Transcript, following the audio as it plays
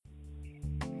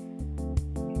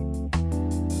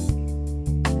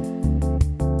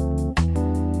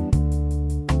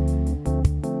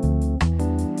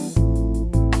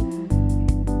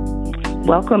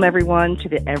Welcome, everyone, to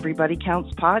the Everybody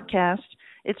Counts podcast.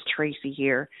 It's Tracy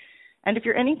here. And if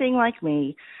you're anything like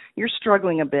me, you're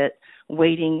struggling a bit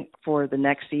waiting for the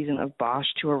next season of Bosch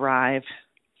to arrive.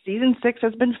 Season 6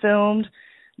 has been filmed.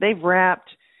 They've wrapped.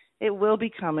 It will be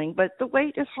coming, but the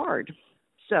wait is hard.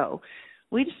 So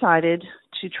we decided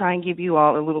to try and give you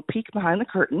all a little peek behind the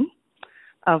curtain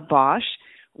of Bosch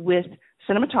with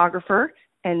cinematographer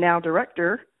and now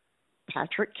director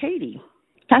Patrick Cady.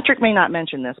 Patrick may not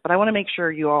mention this, but I want to make sure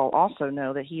you all also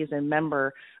know that he is a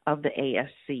member of the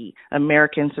ASC,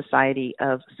 American Society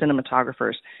of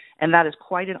Cinematographers, and that is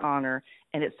quite an honor,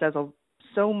 and it says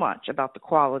so much about the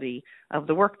quality of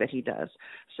the work that he does.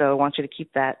 So I want you to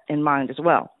keep that in mind as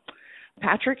well.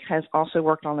 Patrick has also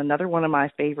worked on another one of my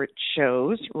favorite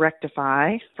shows,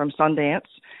 Rectify, from Sundance,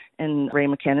 and Ray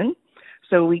McKinnon.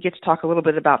 So we get to talk a little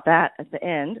bit about that at the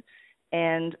end,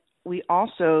 and we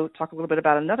also talk a little bit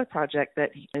about another project that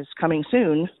is coming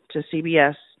soon to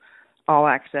CBS All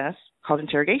Access called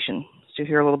Interrogation, to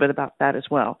hear a little bit about that as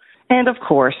well. And, of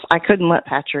course, I couldn't let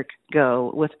Patrick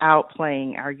go without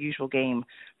playing our usual game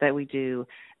that we do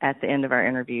at the end of our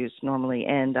interviews normally,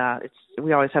 and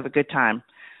we always have a good time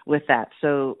with that.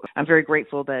 So I'm very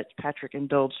grateful that Patrick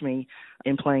indulged me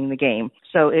in playing the game.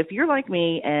 So if you're like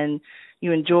me and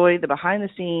you enjoy the behind the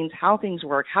scenes, how things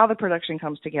work, how the production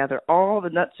comes together, all the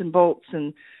nuts and bolts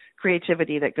and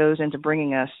creativity that goes into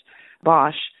bringing us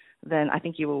Bosch, then I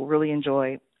think you will really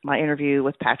enjoy my interview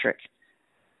with Patrick.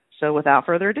 So without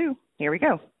further ado, here we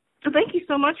go. So thank you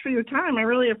so much for your time. I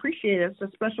really appreciate it. It's a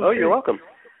special treat. You're welcome.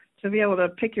 To be able to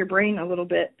pick your brain a little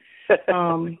bit.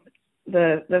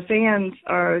 The fans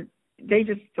are, they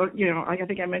just, I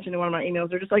think I mentioned in one of my emails,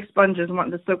 they're just like sponges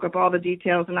wanting to soak up all the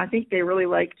details. And I think they really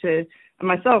like to,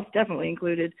 myself definitely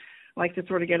included, like to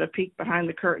sort of get a peek behind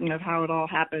the curtain of how it all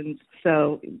happens.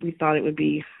 So we thought it would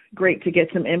be great to get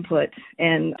some input.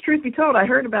 And truth be told, I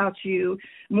heard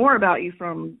more about you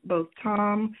from both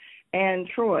Tom and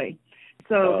Troy.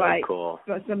 So cool.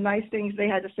 Some nice things they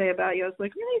had to say about you. I was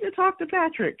like, we need to talk to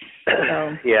Patrick.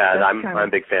 So yeah, I'm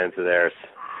big fans of theirs.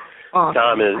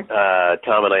 Awesome.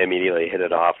 Tom and I immediately hit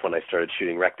it off when I started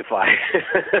shooting Rectify.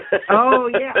 Oh,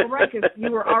 yeah, right, because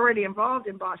you were already involved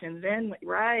in Bosch, and then,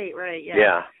 right, yeah.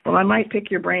 Yeah. Well, I might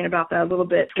pick your brain about that a little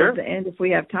bit towards the end if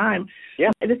we have time.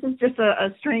 Yeah. This is just a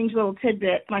strange little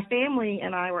tidbit. My family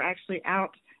and I were actually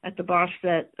out at the Bosch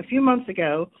set a few months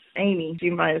ago. Amy, she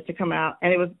invited us to come out,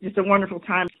 and it was just a wonderful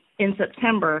time in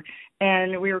September,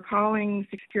 and we were calling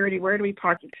security, where do we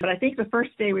park? But I think the first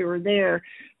day we were there,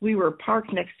 we were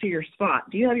parked next to your spot.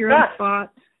 Do you have your own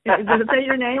spot? Does it say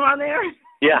your name on there?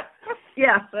 Yeah.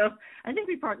 Yeah, so I think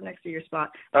we parked next to your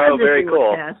spot. Oh, very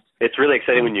cool. It's really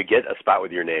exciting when you get a spot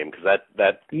with your name, because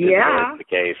that is the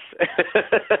case.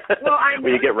 Well,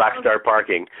 when you get rockstar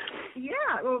parking.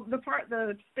 Yeah, well,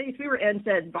 the space we were in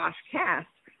said Bosch Cast,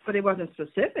 but it wasn't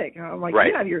specific. I'm like,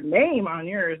 You have your name on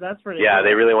yours. That's pretty cool.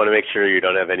 They really want to make sure you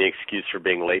don't have any excuse for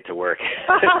being late to work.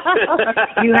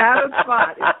 You have a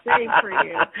spot. It's safe for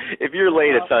you. If you're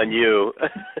late, it's on you.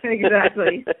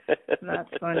 Exactly. That's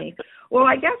funny. Well,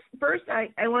 I guess first I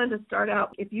wanted to start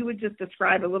out, if you would just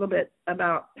describe a little bit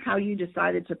about how you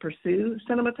decided to pursue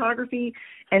cinematography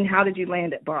and how did you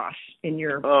land at Bosch in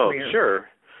your career? Oh, sure.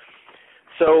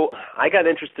 So I got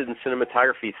interested in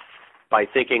cinematography by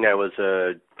thinking I was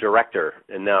a director,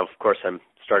 and now, of course, I'm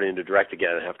starting to direct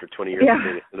again after 20 years of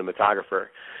being a cinematographer.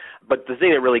 But the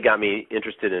thing that really got me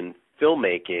interested in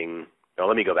filmmaking,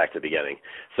 let me go back to the beginning.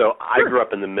 So I grew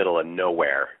up in the middle of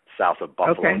nowhere, south of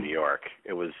Buffalo, New York.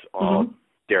 It was all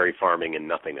dairy farming and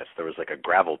nothingness. There was like a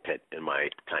gravel pit in my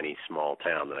tiny, small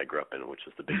town that I grew up in, which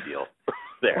was the big deal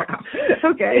there.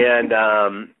 Wow. Okay. And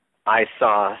I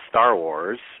saw Star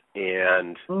Wars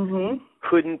and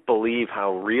couldn't believe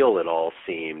how real it all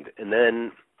seemed. And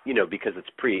then, because it's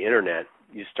pre-internet,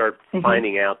 you start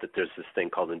finding out that there's this thing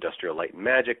called Industrial Light and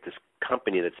Magic, this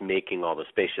company that's making all the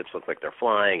spaceships look like they're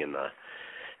flying and the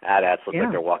AT-ATs look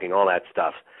like they're walking, all that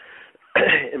stuff.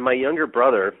 And my younger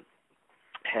brother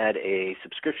had a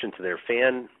subscription to their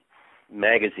fan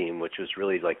magazine, which was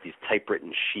really like these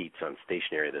typewritten sheets on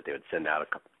stationery that they would send out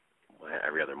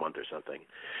every other month or something.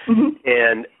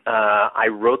 And I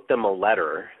wrote them a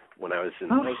letter when I was in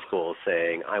high school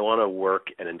saying, I want to work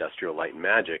at Industrial Light and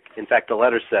Magic. In fact, the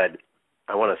letter said,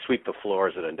 I want to sweep the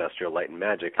floors at Industrial Light and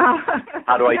Magic.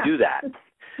 How do I do that?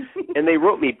 And they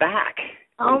wrote me back.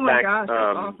 Oh, my gosh,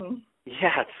 that's awesome.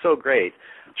 Yeah, it's so great.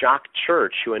 Jock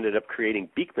Church, who ended up creating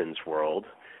Beekman's World,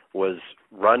 was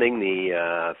running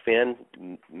the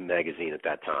fan magazine at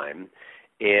that time.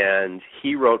 And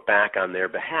he wrote back on their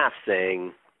behalf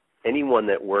saying anyone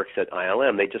that works at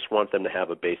ILM, they just want them to have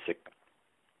a basic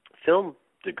film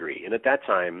degree. And at that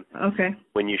time, okay,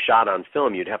 when you shot on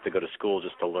film, you'd have to go to school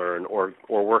just to learn or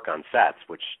work on sets,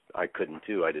 which I couldn't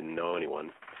do. I didn't know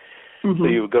anyone. So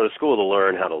you would go to school to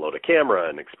learn how to load a camera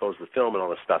and expose the film and all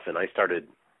this stuff. And I started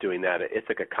doing that at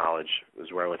Ithaca College,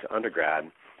 was where I went to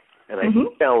undergrad. And I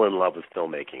fell in love with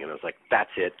filmmaking. And I was like,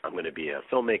 that's it. I'm going to be a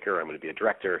filmmaker. I'm going to be a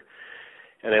director.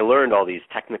 And I learned all these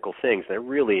technical things, and I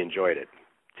really enjoyed it,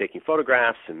 taking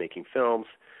photographs and making films.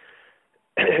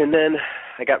 And then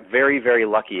I got very, very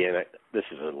lucky, and this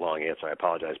is a long answer, I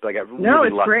apologize, but I got really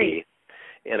lucky. Great.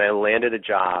 And I landed a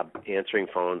job answering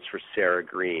phones for Sarah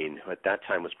Green, who at that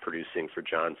time was producing for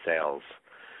John Sayles.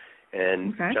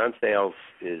 And John Sayles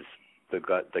is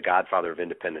the godfather of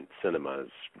independent cinema,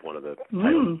 is one of the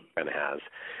titles he kind of has.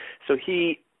 So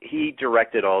he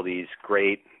directed all these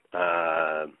great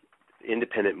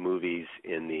independent movies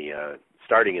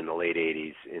starting in the late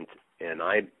 80s, and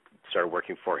I started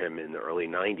working for him in the early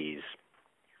 90s.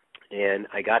 And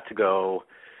I got to go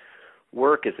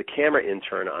work as a camera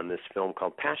intern on this film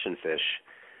called Passion Fish,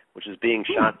 which is being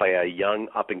shot by a young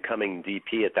up-and-coming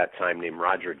DP at that time named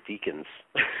Roger Deakins,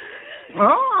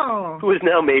 who is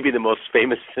now maybe the most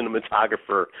famous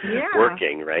cinematographer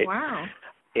working, right? Wow.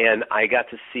 And I got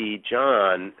to see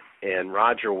John and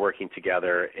Roger working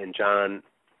together, and John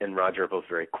and Roger are both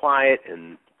very quiet,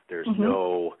 and there's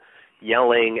no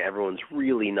yelling. Everyone's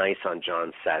really nice on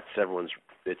John's sets.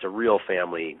 It's a real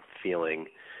family feeling.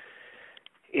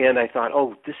 And I thought,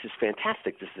 oh, this is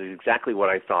fantastic. This is exactly what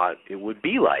I thought it would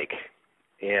be like.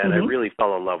 And I really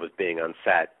fell in love with being on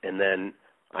set. And then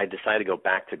I decided to go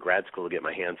back to grad school to get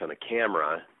my hands on a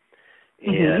camera.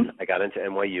 And I got into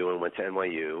NYU and went to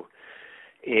NYU.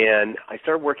 And I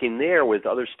started working there with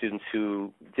other students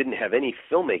who didn't have any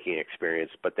filmmaking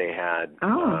experience, but they had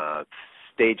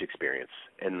stage experience.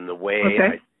 And the way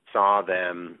I saw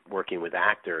them working with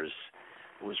actors,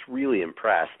 I was really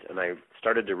impressed. And I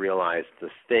started to realize the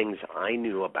things I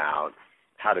knew about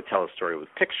how to tell a story with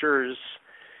pictures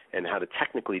and how to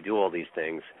technically do all these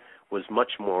things was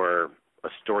much more a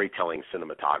storytelling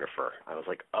cinematographer. I was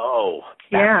like, oh,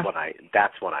 that's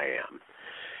what I am.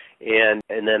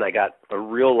 And then I got a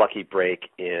real lucky break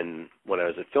when I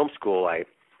was at film school. I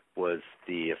was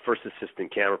the first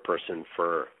assistant camera person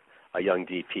for a young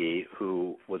DP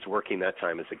who was working that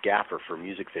time as a gaffer for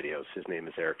music videos. His name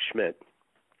is Eric Schmidt.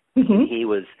 And he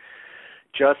was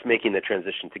just making the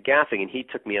transition to gaffing, and he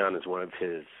took me on as one of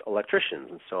his electricians.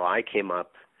 And so I came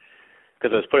up,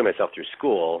 because I was putting myself through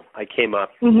school, I came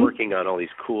up working on all these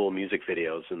cool music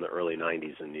videos in the early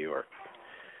 90s in New York.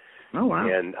 Oh, wow.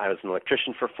 And I was an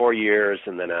electrician for 4 years,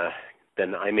 and then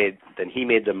he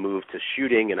made the move to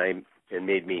shooting and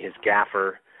made me his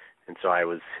gaffer. And so I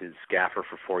was his gaffer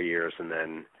for 4 years, and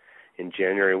then in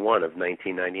January 1 of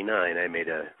 1999, I made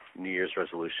a New Year's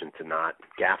resolution to not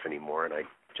gaff anymore, and I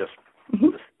just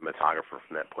was a cinematographer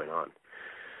from that point on.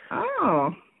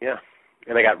 Oh. Yeah.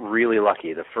 And I got really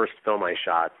lucky. The first film I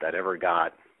shot that ever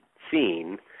got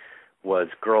seen was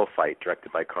Girl Fight,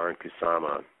 directed by Karin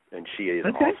Kusama, and she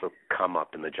has also come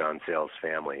up in the John Sayles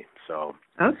family. So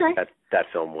that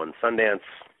film won Sundance,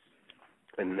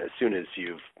 and as soon as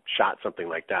you've shot something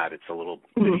like that, it's a little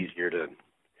bit easier to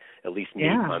at least meet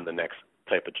on the next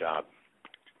type of job.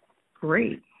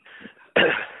 Great.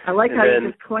 I like how you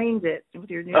just claimed it with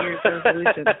your New Year's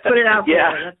resolution. Put it out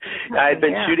there. I had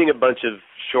been shooting a bunch of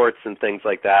shorts and things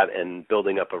like that and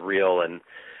building up a reel, and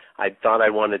I thought I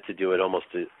wanted to do it almost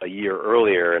a year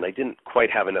earlier, and I didn't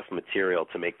quite have enough material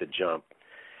to make the jump.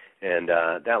 And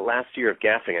that last year of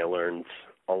gaffing, I learned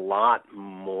a lot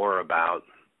more about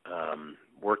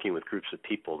working with groups of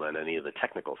people than any of the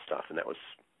technical stuff, and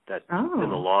that in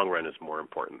the long run is more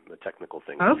important, the technical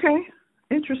things. Okay.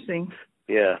 Interesting.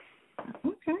 Yeah.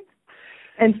 Okay.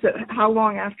 And so how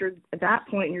long after that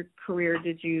point in your career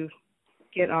did you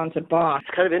get on to Bosch?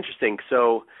 It's kind of interesting.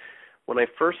 So when I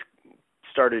first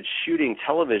started shooting,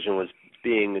 television was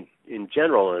being, in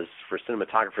general, as for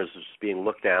cinematographers, was being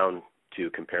looked down to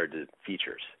compared to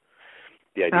features.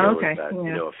 The idea was that,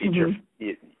 a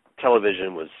feature,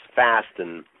 television was fast,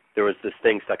 and there was this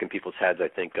thing stuck in people's heads, I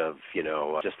think, of,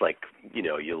 just like,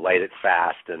 you light it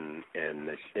fast and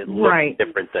it looks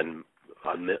different than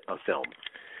a film.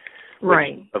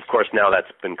 Right. Which, of course, now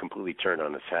that's been completely turned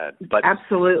on its head. But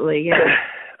absolutely, yeah.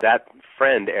 That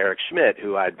friend, Eric Schmidt,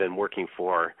 who I'd been working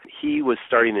for, he was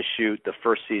starting to shoot the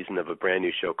first season of a brand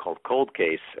new show called Cold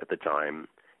Case at the time,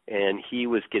 and he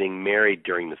was getting married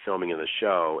during the filming of the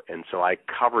show, and so I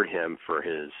covered him for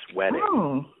his wedding.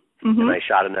 Oh. And I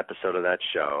shot an episode of that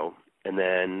show, and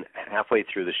then halfway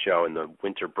through the show in the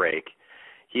winter break,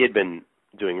 he had been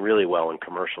doing really well in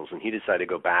commercials, and he decided to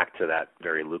go back to that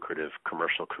very lucrative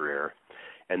commercial career.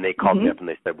 And they called me up and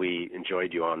they said, we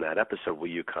enjoyed you on that episode. Will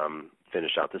you come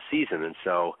finish out the season? And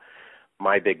so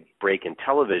my big break in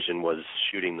television was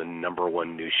shooting the number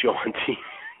one news show on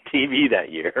TV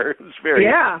that year. It was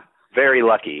very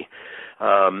lucky.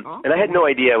 Awesome. And I had no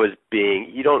idea I was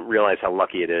you don't realize how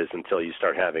lucky it is until you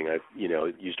start having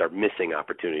you start missing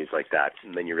opportunities like that.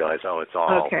 And then you realize, it's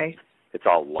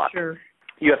all luck. Sure.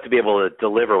 You have to be able to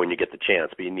deliver when you get the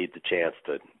chance, but you need the chance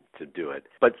to do it.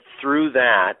 But through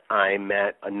that, I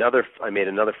made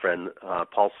another friend,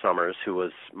 Paul Summers, who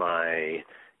was my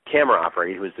camera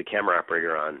operator. He was the camera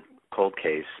operator on Cold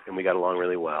Case, and we got along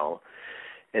really well.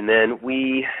 And then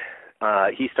he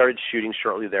started shooting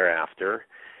shortly thereafter,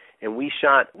 and we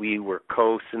were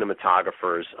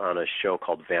co-cinematographers on a show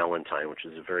called Valentine, which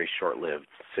is a very short-lived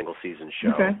single-season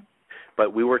show. Okay.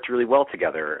 But we worked really well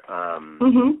together.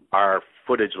 Our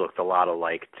footage looked a lot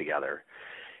alike together.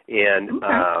 And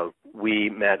we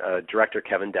met director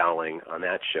Kevin Dowling on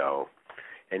that show,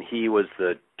 and he was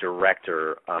the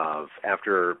director of,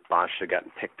 after Bosch had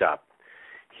gotten picked up,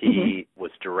 he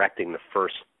was directing the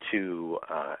first 2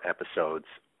 episodes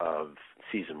of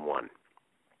season 1.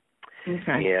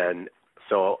 Okay. And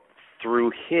so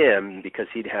through him, because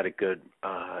he'd had a good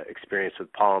experience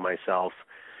with Paul and myself,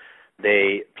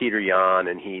 Peter Yan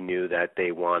and he knew that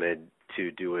they wanted to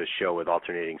do a show with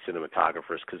alternating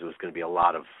cinematographers because it was going to be a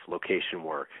lot of location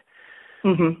work.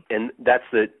 And that's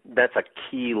a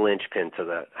key linchpin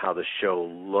to how the show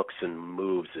looks and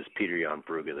moves is Peter Yan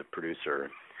Bruegge, the producer.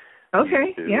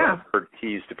 Okay, He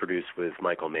used to produce with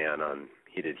Michael Mann on,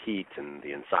 he did Heat and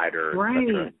The Insider,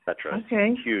 et cetera.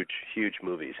 Okay. Huge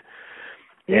movies.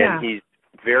 Yeah. And he's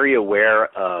very aware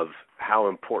of how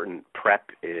important prep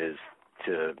is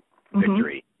to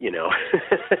victory,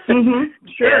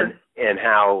 Sure. And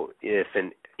how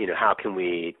how can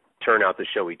we turn out the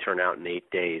show we turn out in 8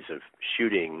 days of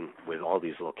shooting with all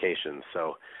these locations.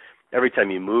 So every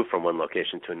time you move from one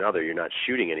location to another, you're not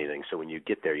shooting anything. So when you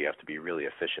get there, you have to be really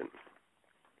efficient.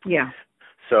 Yeah.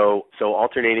 So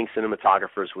alternating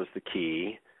cinematographers was the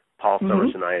key. Paul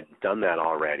Summers and I had done that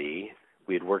already.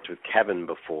 We had worked with Kevin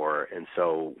before, and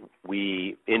so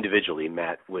we individually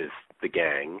met with the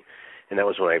gang. And that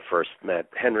was when I first met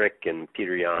Henrik and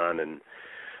Peter Yan, and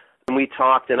we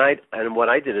talked. And what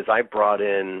I did is I brought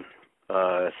in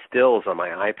stills on my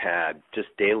iPad, just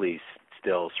daily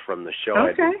stills from the show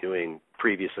I'd been doing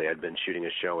previously. I'd been shooting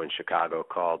a show in Chicago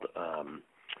called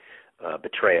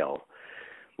Betrayal,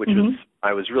 which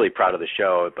I was really proud of the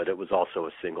show, but it was also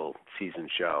a single season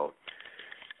show.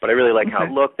 But I really liked how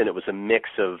it looked, and it was a mix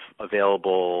of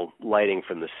available lighting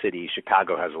from the city.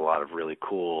 Chicago has a lot of really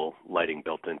cool lighting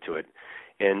built into it.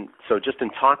 And so just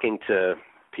in talking to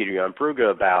Peter Yan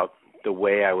Bruegge about the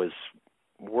way I was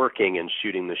working and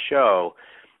shooting the show,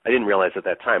 I didn't realize at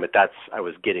that time, but I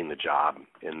was getting the job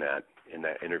in that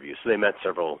interview. So they met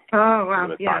several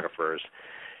cinematographers,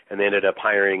 and they ended up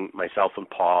hiring myself and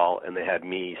Paul, and they had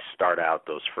me start out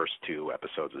those first 2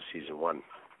 episodes of season 1.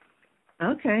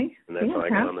 Okay. And that's how I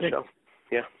got on the show.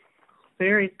 Yeah.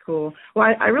 Very cool.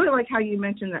 Well, I really like how you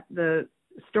mentioned that the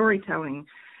storytelling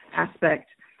aspect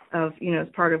of, as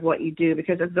part of what you do,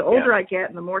 because as the older I get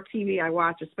and the more TV I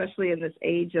watch, especially in this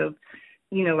age of,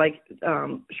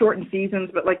 shortened seasons,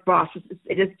 but like Bosch,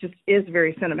 it is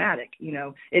very cinematic.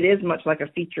 It is much like a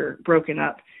feature broken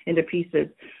up into pieces,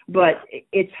 but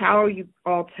it's how you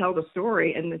all tell the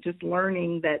story, and just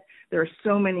learning that there are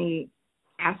so many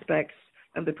aspects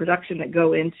of the production that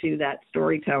go into that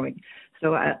storytelling.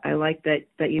 So I like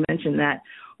that you mentioned that.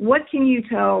 What can you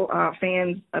tell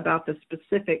fans about the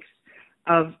specifics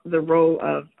of the role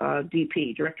of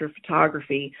DP, Director of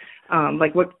Photography?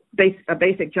 Like a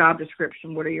basic job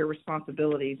description, what are your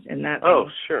responsibilities in that? Oh,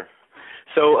 sure.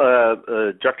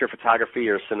 So Director of Photography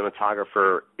or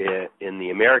cinematographer in the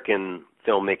American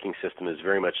filmmaking system is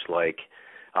very much like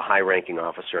a high-ranking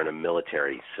officer in a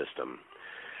military system.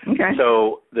 Okay.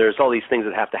 So there's all these things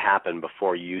that have to happen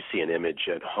before you see an image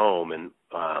at home, and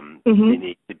they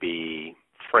need to be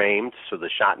framed, so the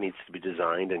shot needs to be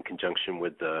designed in conjunction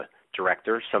with the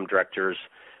director. Some directors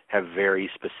have very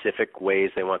specific ways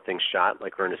they want things shot,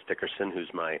 like Ernest Dickerson, who's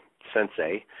my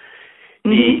sensei.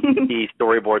 He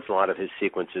storyboards a lot of his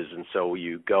sequences, and so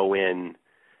you go in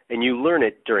and you learn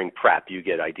it during prep. You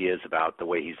get ideas about the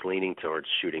way he's leaning towards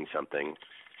shooting something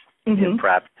in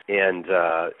prep, and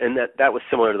that was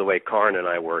similar to the way Karin and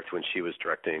I worked when she was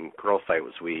directing Girl Fight.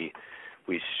 Was we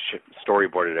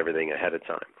storyboarded everything ahead of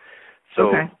time.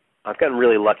 So I've gotten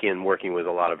really lucky in working with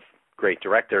a lot of great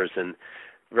directors, and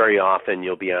very often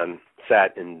you'll be on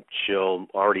set and she'll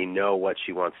already know what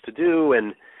she wants to do,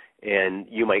 and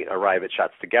you might arrive at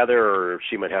shots together, or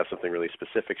she might have something really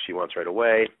specific she wants right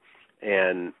away,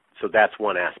 and So that's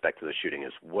one aspect of the shooting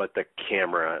is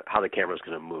how the camera's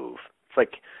going to move. It's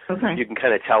like you can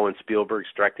kind of tell when Spielberg's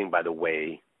directing by the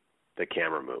way the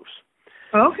camera moves.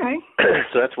 Okay.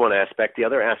 So that's one aspect. The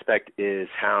other aspect is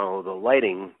how the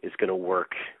lighting is going to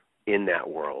work in that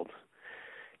world.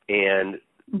 And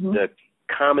the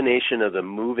combination of the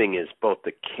moving is both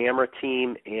the camera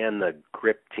team and the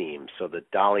grip team. So the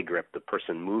dolly grip, the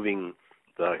person moving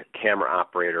the camera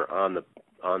operator on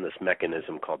this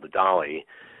mechanism called the dolly,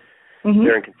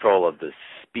 they're in control of the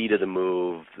speed of the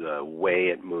move, the way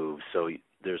it moves. So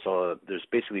there's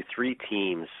basically 3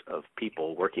 teams of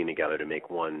people working together to make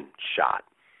one shot.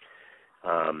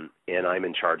 And I'm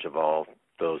in charge of all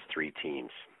those 3 teams.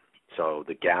 So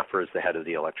the gaffer is the head of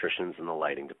the electricians and the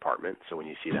lighting department. So when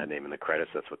you see that name in the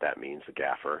credits, that's what that means, the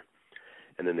gaffer.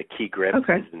 And then the key grip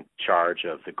is in charge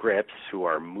of the grips who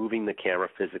are moving the camera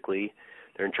physically.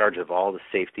 They're in charge of all the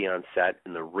safety on set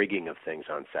and the rigging of things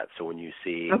on set. So when you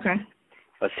see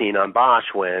a scene on Bosch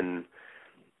when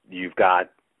you've got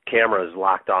cameras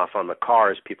locked off on the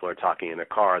cars, people are talking in a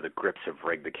car, the grips have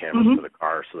rigged the cameras for the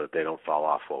car so that they don't fall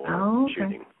off while we're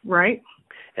shooting. Right.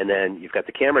 And then you've got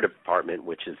the camera department,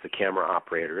 which is the camera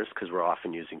operators, because we're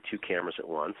often using 2 cameras at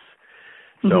once.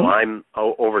 So I'm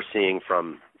overseeing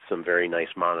from some very nice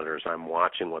monitors. I'm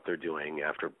watching what they're doing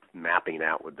after mapping it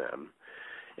out with them.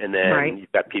 And then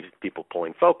you've got people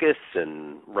pulling focus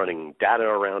and running data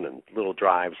around and little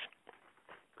drives.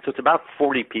 So it's about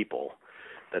 40 people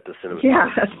that the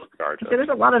cinematographer is in charge of. So there's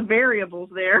a lot of variables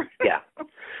there. Yeah.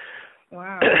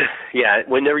 Wow. Yeah,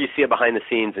 whenever you see it behind the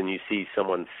scenes and you see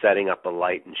someone setting up a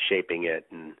light and shaping it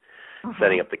and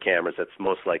setting up the cameras, that's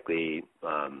most likely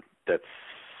that's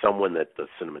someone that the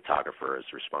cinematographer is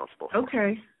responsible for.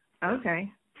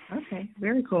 Okay,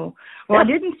 very cool. Well, I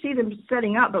didn't see them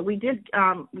setting up, but we did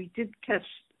catch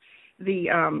the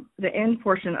end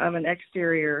portion of an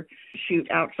exterior shoot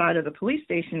outside of the police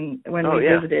station when we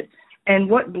visited. And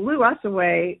what blew us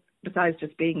away, besides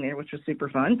just being there, which was super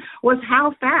fun, was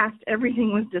how fast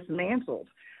everything was dismantled.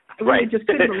 We just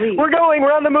couldn't believe.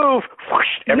 We're on the move. Whoosh,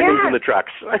 everything's in the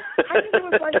trucks. I think it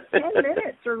was like 10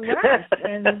 minutes or less,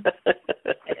 and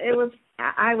it was.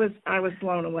 I was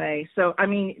blown away. So I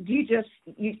mean,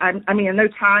 I know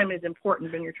time is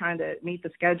important when you're trying to meet the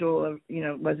schedule of,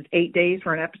 was it 8 days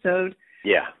for an episode?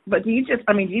 Yeah. But do you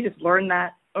just learn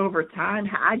that over time?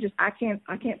 I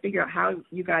can't figure out how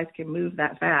you guys can move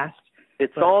that fast.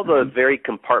 It's all the very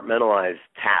compartmentalized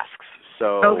tasks.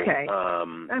 So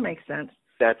that makes sense.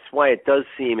 That's why it does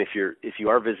seem, if you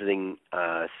are visiting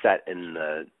set and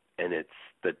it's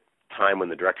the time when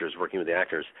the director is working with the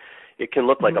actors, it can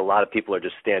look like a lot of people are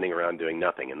just standing around doing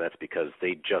nothing, and that's because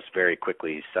they just very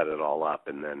quickly set it all up,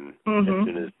 and then as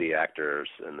soon as the actors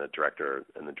and the director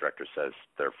says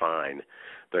they're fine,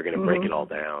 they're going to break it all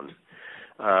down.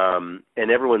 And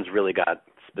everyone's really got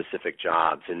specific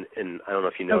jobs, and I don't know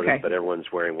if you noticed, but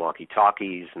everyone's wearing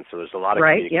walkie-talkies, and so there's a lot of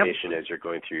communication as you're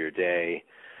going through your day.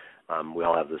 We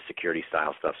all have the security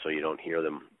style stuff, so you don't hear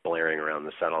them blaring around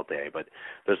the set all day. But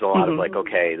there's a lot of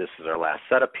this is our last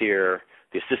setup here.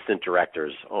 The assistant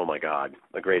directors, oh my God,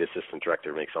 a great assistant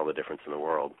director makes all the difference in the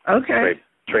world.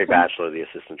 Trey Batchelor, the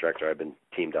assistant director I've been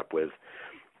teamed up with,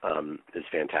 is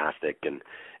fantastic,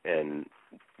 and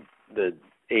the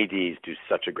ADs do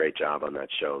such a great job on that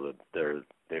show that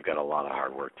they've got a lot of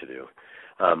hard work to do.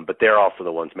 But they're also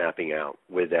the ones mapping out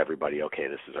with everybody, okay,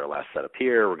 this is our last setup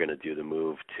here. We're going to do the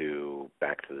move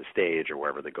back to the stage or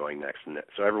wherever they're going next. And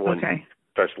so everyone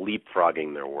starts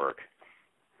leapfrogging their work.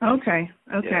 Okay.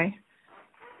 Yeah.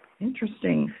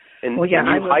 Interesting. And when you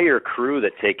hire crew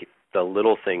that take the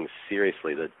little things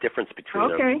seriously, the difference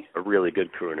between a really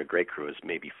good crew and a great crew is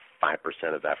maybe 5%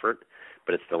 of effort,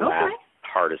 but it's the last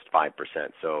hardest 5%.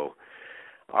 So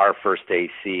our first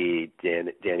AC,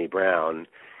 Danny Brown,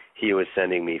 he was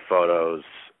sending me photos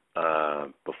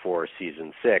before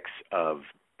season 6 of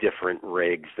different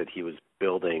rigs that he was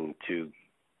building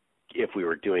if we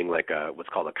were doing like what's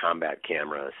called a combat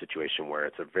camera situation, where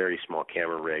it's a very small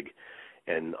camera rig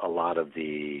and a lot of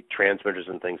the transmitters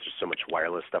and things, there's so much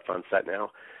wireless stuff on set now,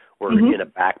 we're in a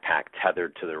backpack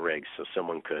tethered to the rig, so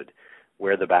someone could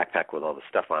wear the backpack with all the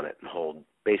stuff on it and hold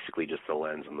basically just the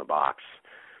lens in the box,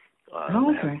 have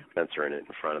a sensor in it in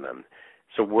front of them.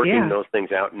 So working those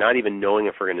things out, not even knowing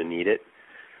if we're going to need it,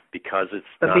 because it's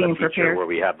not a feature where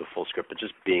we have the full script, but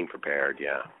just being prepared,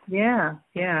 Yeah.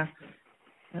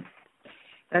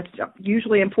 That's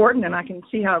usually important, and I can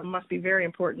see how it must be very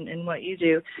important in what you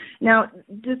do. Now,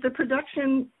 do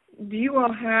you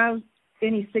all have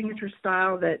any signature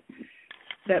style that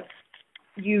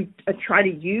you try to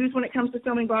use when it comes to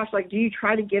filming Bosch? Like, do you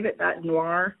try to give it that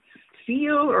noir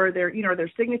feel, or are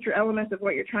there signature elements of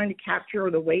what you're trying to capture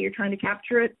or the way you're trying to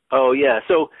capture it? Oh, yeah.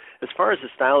 So as far as the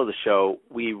style of the show,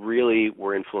 we really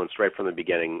were influenced right from the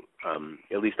beginning.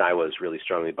 At least I was really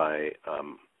strongly by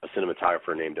a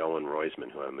cinematographer named Owen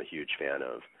Roisman, who I'm a huge fan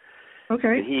of.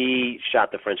 Okay. And he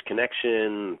shot The French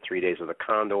Connection, 3 Days with a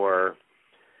Condor,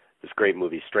 this great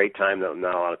movie Straight Time that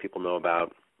not a lot of people know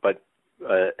about, but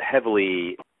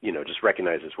heavily, just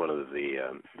recognized as one of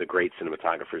the great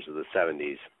cinematographers of the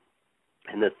 70s.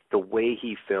 And the way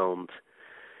he filmed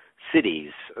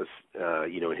cities,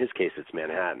 in his case it's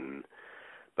Manhattan,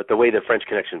 but the way the French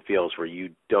Connection feels, where you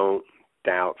don't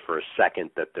doubt for a second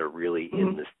that they're really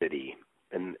in the city,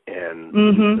 and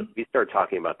we started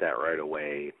talking about that right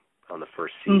away on the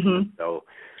first season. So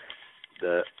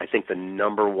I think the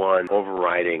number one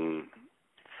overriding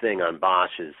thing on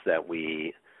Bosch is that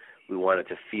we want it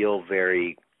to feel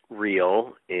very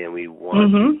real, and we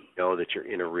want you to know that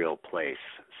you're in a real place.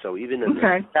 So even in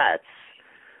the sets,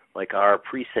 like our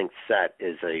precinct set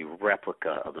is a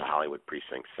replica of the Hollywood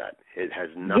precinct set. It has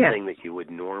nothing that you would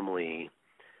normally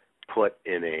put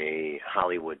in a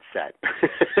Hollywood set.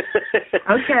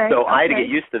 So I had to get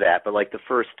used to that. But like the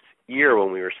first year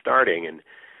when we were starting and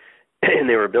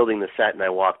they were building the set, and I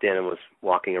walked in and was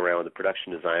walking around with the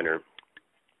production designer,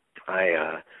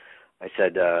 I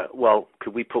said, well,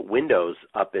 could we put windows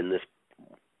up in this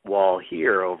wall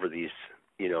here over these,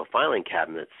 filing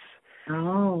cabinets?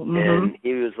 Oh. And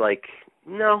he was like,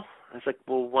 no. I was like,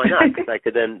 well, why not? Because I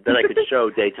could then I could show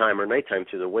daytime or nighttime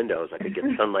through the windows. I could get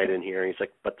sunlight in here. And he's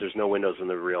like, but there's no windows in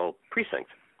the real precinct.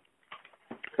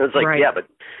 I was like, yeah, but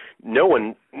no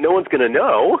one's going to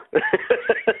know.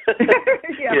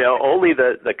 Only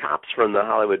the cops from the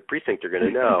Hollywood precinct are going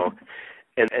to know.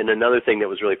 And another thing that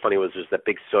was really funny was there's that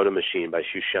big soda machine by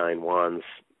Shoeshine Wan's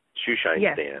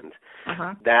Shoeshine stand.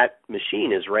 That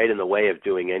machine is right in the way of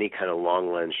doing any kind of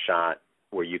long lens shot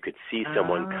where you could see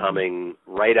someone coming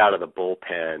right out of the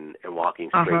bullpen and walking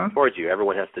straight towards you.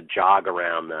 Everyone has to jog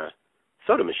around the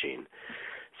soda machine.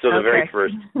 So the very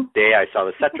first day I saw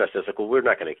the set dress, I was like, well, we're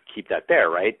not going to keep that there,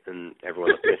 right? And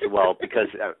everyone looked at me and said, well, because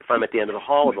if I'm at the end of the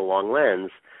hall with a long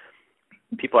lens,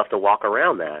 people have to walk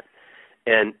around that.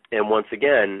 And once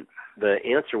again, the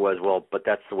answer was, well, but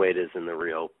that's the way it is in the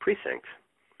real precinct.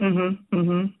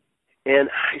 And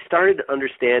I started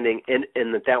understanding, and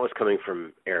that was coming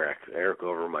from Eric. Eric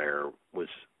Overmyer was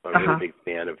a really big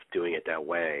fan of doing it that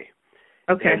way.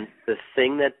 And the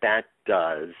thing that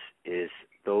does is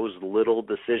those little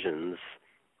decisions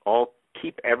all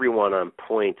keep everyone on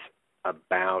point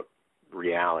about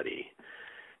reality.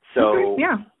 So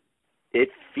it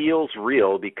feels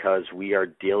real because we are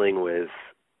dealing with,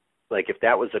 like, if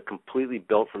that was a completely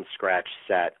built from scratch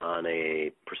set on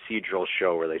a procedural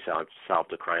show where they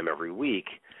solved a crime every week,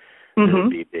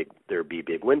 there'd be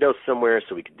big windows somewhere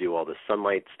so we could do all the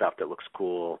sunlight stuff that looks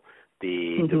cool.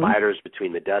 The dividers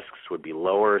between the desks would be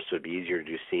lower, so it'd be easier to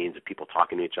do scenes of people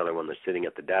talking to each other when they're sitting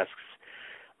at the desks.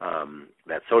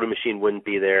 That soda machine wouldn't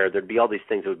be there. There'd be all these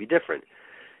things that would be different.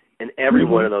 And every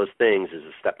one of those things is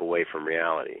a step away from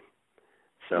reality.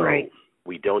 So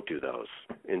we don't do those.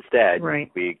 Instead,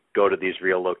 we go to these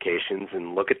real locations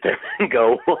and look at them and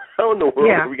go, well, how in the world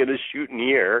are we going to shoot in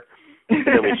here? And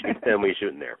then we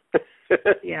shoot in there.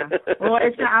 Well,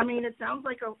 it sounds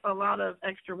like a lot of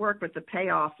extra work, but the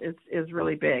payoff is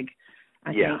really big.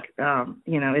 I think,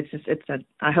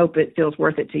 I hope it feels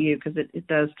worth it to you, because it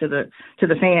does to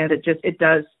the fans.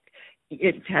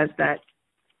 It has that,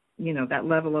 that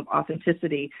level of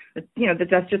authenticity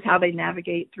that's just how they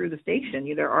navigate through the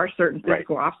station. There are certain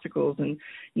physical obstacles, and,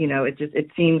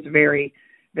 it seems very,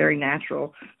 very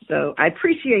natural. So I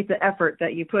appreciate the effort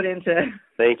that you put into.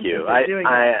 Thank you.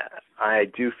 I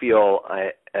do feel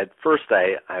at first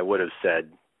I would have said,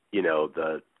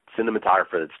 the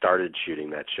cinematographer that started shooting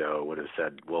that show would have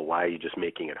said, well, why are you just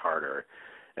making it harder?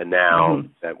 And now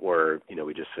that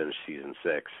we just finished season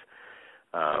 6,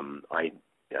 I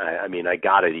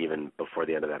got it even before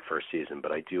the end of that first season,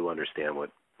 but I do understand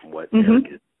what Eric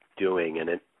is doing,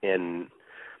 and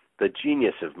the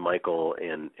genius of Michael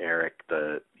and Eric,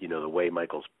 the way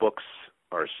Michael's books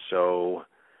are so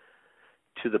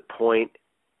to the point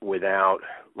without,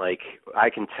 like, I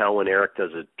can tell when Eric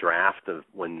does a draft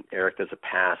when Eric does a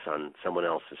pass on someone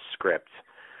else's script,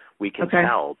 we can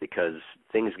tell, because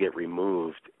things get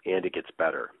removed and it gets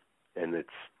better. And it's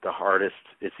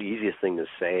the easiest thing to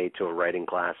say to a writing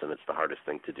class, and it's the hardest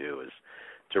thing to do, is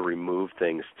to remove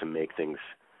things to make things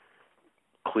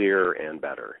clearer and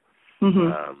better. And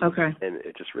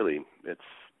it just really, it's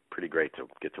pretty great to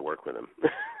get to work with him.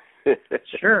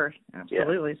 Sure,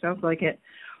 absolutely. Sounds like it.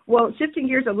 Well, shifting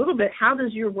gears a little bit, how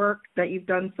does your work that you've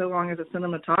done so long as a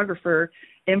cinematographer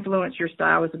influence your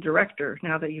style as a director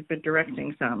now that you've been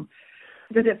directing some?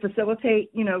 Does it facilitate,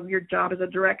 your job as a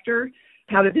director?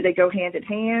 How do they go hand in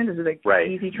hand? Is it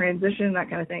an easy transition, that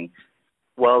kind of thing?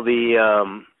 Well,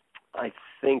 I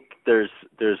think there's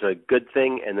a good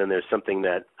thing, and then there's something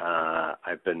that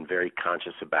I've been very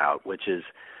conscious about, which is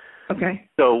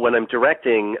so when I'm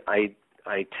directing, I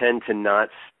tend to not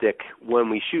stick when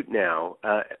we shoot now.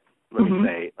 Let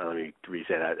me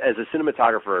re-say that. As a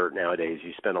cinematographer nowadays,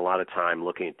 you spend a lot of time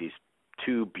looking at these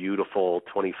two beautiful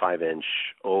 25-inch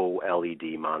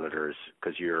OLED monitors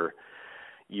because you're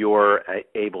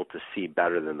able to see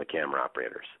better than the camera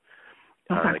operators.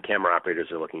 The camera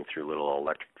operators are looking through little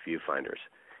electric viewfinders.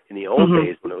 In the old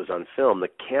days, when it was on film, the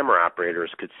camera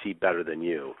operators could see better than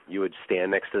you. You would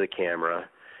stand next to the camera,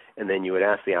 and then you would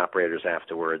ask the operators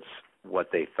afterwards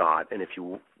what they thought. And if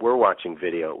you were watching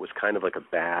video, it was kind of like a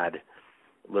bad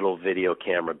little video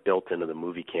camera built into the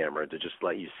movie camera to just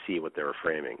let you see what they were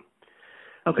framing.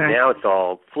 But now it's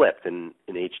all flipped. In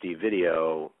HD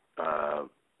video,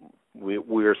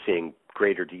 we're seeing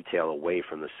greater detail away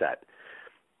from the set.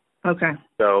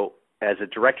 So as a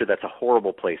director, that's a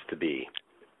horrible place to be.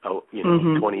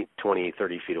 20,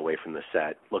 30 feet away from the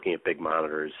set, looking at big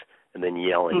monitors, and then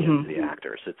yelling at the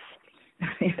actors.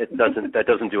 That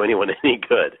doesn't do anyone any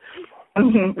good.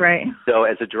 Right. So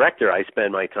as a director, I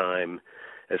spend my time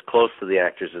as close to the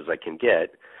actors as I can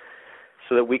get,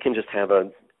 so that we can just have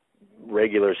a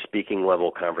regular speaking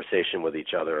level conversation with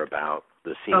each other about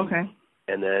the scene.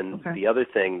 And then the other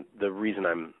thing, the reason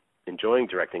I'm enjoying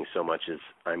directing so much is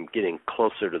I'm getting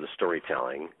closer to the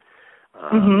storytelling.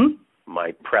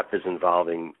 My prep is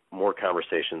involving more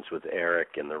conversations with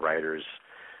Eric and the writers,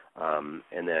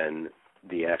 and then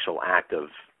the actual act of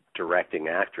directing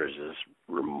actors is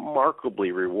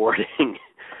remarkably rewarding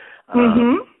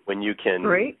when you can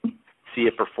see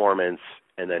a performance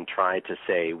and then try to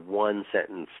say one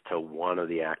sentence to one of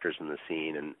the actors in the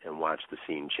scene and watch the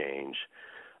scene change.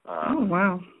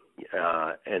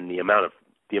 And the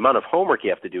amount of homework you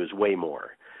have to do is way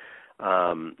more.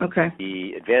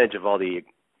 The advantage of all the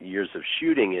years of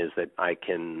shooting is that I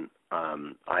can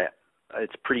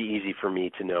it's pretty easy for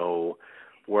me to know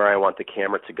where I want the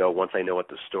camera to go once I know what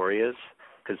the story is,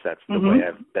 because that's the way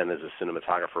I've been as a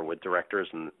cinematographer with directors,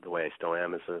 and the way I still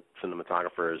am as a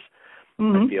cinematographer is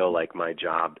I feel like my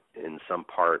job in some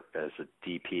part as a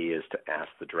DP is to ask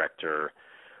the director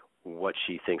what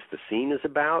she thinks the scene is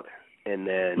about, and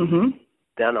then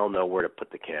I'll know where to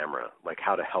put the camera, like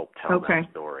how to help tell that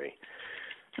story.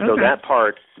 So that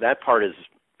part is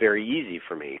very easy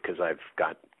for me because I've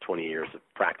got 20 years of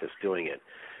practice doing it.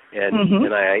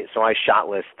 And I shot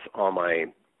list all my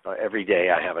every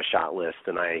day. I have a shot list,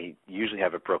 and I usually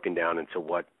have it broken down into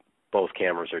what both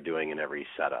cameras are doing in every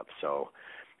setup. So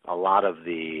a lot of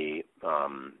the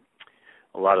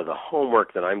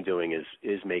homework that I'm doing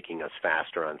is making us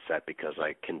faster on set because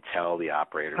I can tell the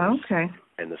operators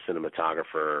and the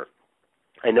cinematographer.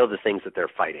 I know the things that they're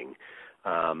fighting.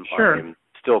 I'm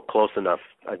still close enough.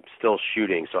 I'm still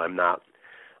shooting, so I don't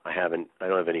have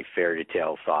any fairy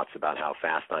tale thoughts about how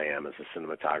fast I am as a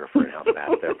cinematographer and how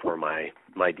fast, therefore, my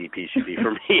DP should be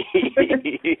for me.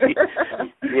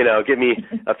 Give me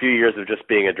a few years of just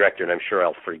being a director, and I'm sure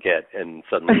I'll forget, and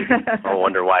suddenly I'll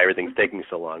wonder why everything's taking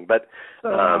so long. But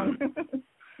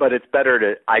but it's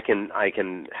better I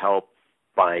can help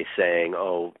by saying,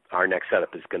 our next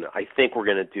setup is I think we're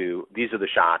gonna do, these are the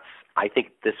shots. I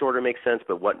think this order makes sense,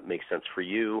 but what makes sense for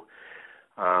you?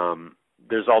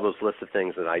 There's all those lists of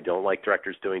things that I don't like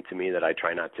directors doing to me that I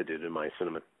try not to do to my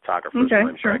cinematographers when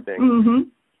I'm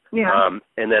directing.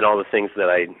 And then all the things that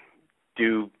I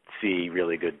do see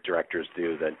really good directors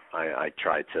do that I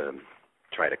try to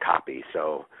copy.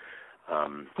 So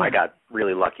I got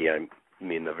really lucky. I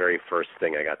mean, the very first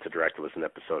thing I got to direct was an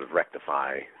episode of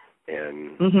Rectify,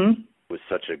 and it was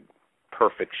such a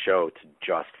perfect show to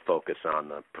just focus on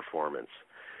the performance.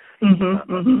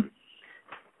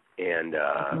 And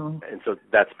so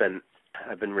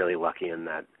I've been really lucky in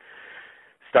that,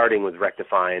 starting with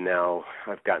Rectify, and now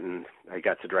I got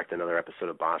to direct another episode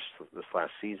of Bosch this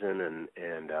last season,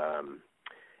 and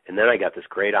then I got this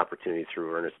great opportunity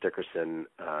through Ernest Dickerson.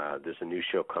 There's a new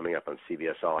show coming up on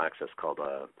CBS All Access called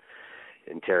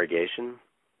Interrogation.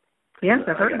 Yes,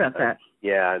 I've heard about that.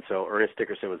 Yeah, and so Ernest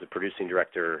Dickerson was the producing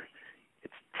director.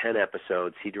 It's 10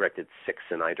 episodes. He directed 6,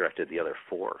 and I directed the other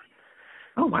 4.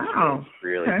 Oh, wow.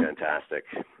 Really fantastic.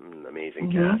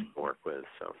 Amazing cast to work with.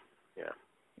 So, yeah.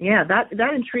 Yeah,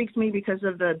 that intrigues me because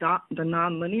of the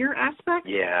nonlinear aspect.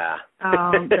 Yeah.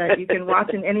 That you can watch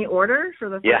in any order for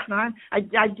the first 9. I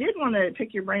did want to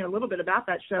pick your brain a little bit about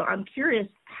that show. I'm curious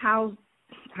how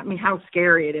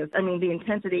scary it is. I mean, the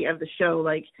intensity of the show.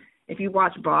 Like, if you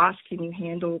watch Bosch, can you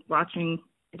handle watching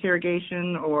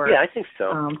Interrogation? Or yeah, I think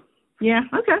so. Yeah.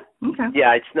 Okay.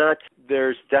 Yeah, it's not.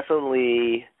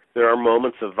 There are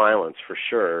moments of violence for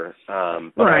sure,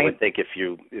 but right. I would think if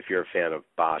you're a fan of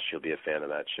Bosch, you'll be a fan of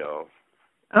that show.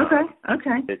 Okay.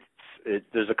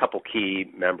 There's a couple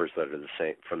key members that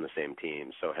are from the same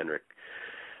team. So Henrik,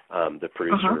 the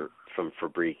producer from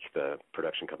Fabrique, the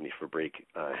production company Fabrique,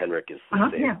 Henrik is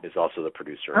is also the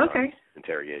producer of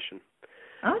Interrogation.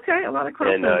 Okay, a lot of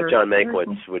crossover. And John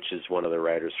Mankiewicz, which is one of the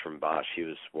writers from Bosch, he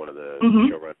was one of the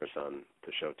showrunners on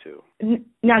the show too.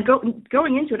 Now,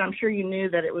 going into it, I'm sure you knew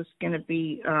that it was going to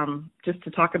be, just to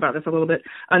talk about this a little bit,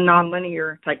 a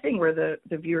nonlinear type thing where the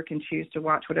viewer can choose to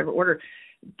watch whatever order.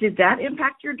 Did that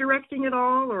impact your directing at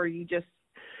all, or you just...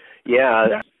 Yeah,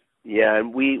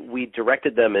 and we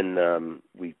directed them and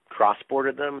we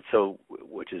cross-boarded them, so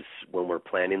which is when we're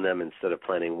planning them, instead of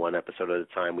planning one episode at a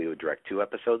time, we would direct 2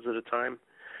 episodes at a time.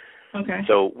 Okay.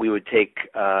 So we would take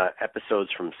episodes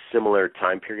from similar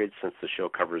time periods, since the show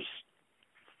covers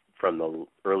from the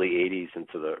early 80s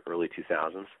into the early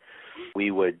 2000s.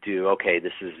 We would do,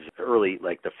 this is early,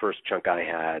 like the first chunk I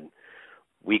had,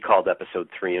 we called episode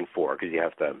 3 and 4, because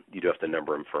you do have to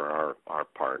number them for our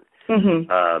part.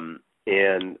 Mm-hmm.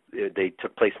 And they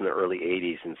took place in the early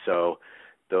 80s, and so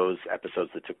those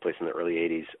episodes that took place in the early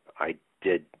 80s I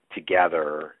did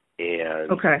together, and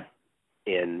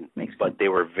but they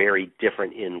were very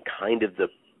different in kind of the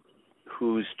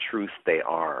whose truth they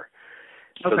are.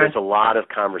 So there's a lot of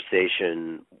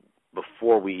conversation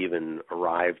before we even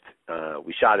arrived.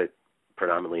 We shot it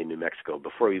predominantly in New Mexico.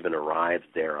 Before we even arrived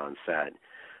there on set,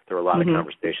 there were a lot of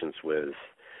conversations with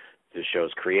the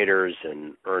show's creators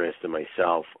and Ernest and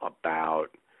myself about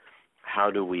how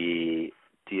do we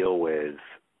deal with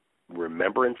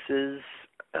remembrances,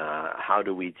 how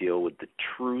do we deal with the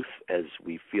truth as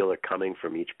we feel it coming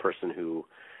from each person who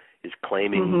is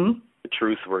claiming the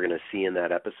truth we're going to see in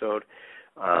that episode.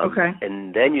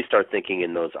 And then you start thinking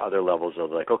in those other levels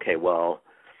of like,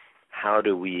 how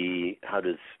do we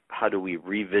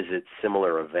revisit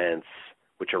similar events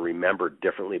which are remembered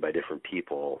differently by different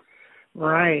people?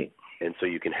 Right. And so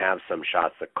you can have some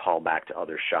shots that call back to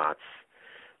other shots,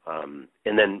 and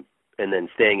then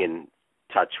staying in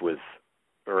touch with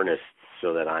Ernest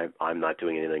so that I'm not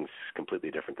doing anything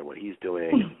completely different than what he's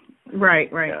doing. Right.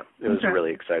 Yeah, it was a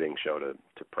really exciting show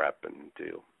to prep and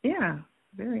do. Yeah,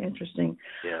 very interesting.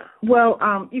 Yeah. Well,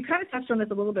 you kind of touched on this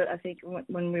a little bit, I think,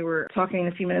 when we were talking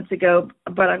a few minutes ago.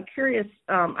 But I'm curious.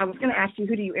 I was going to ask you,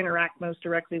 who do you interact most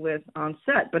directly with on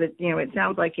set? But it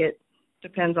sounds like it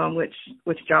depends on which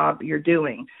job you're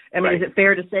doing. I mean, is it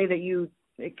fair to say that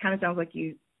it kind of sounds like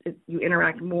you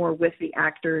interact more with the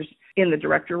actors in the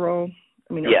director role?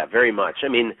 I mean, yeah, very much. I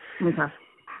mean,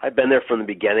 I've been there from the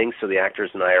beginning, so the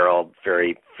actors and I are all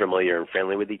very familiar and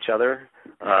friendly with each other.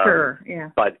 Sure, yeah.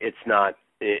 But it's not.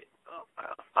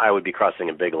 I would be crossing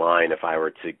a big line if I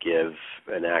were to give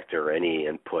an actor any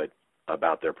input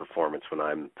about their performance when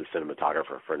I'm the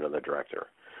cinematographer for another director.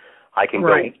 I can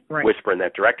go whisper in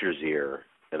that director's ear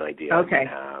an idea I might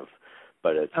have,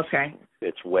 but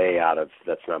it's way out of,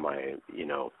 that's not my,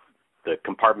 the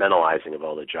compartmentalizing of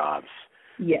all the jobs.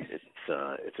 Yes.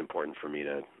 It's important for me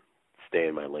to stay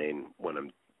in my lane when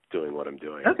I'm doing what I'm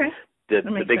doing. Okay.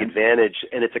 The big advantage,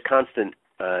 and it's a constant,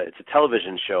 it's a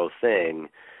television show thing,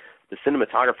 the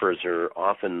cinematographers are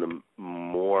often the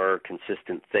more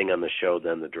consistent thing on the show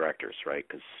than the directors, right?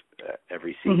 Because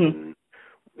every season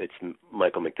it's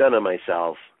Michael McDonough,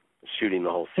 myself, shooting the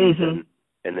whole season,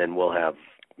 and then we'll have,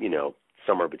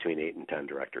 somewhere between 8 and 10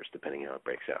 directors, depending how it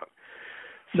breaks out.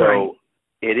 So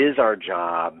it is our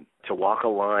job to walk a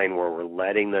line where we're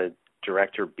letting the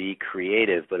director be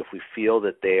creative, but if we feel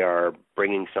that they are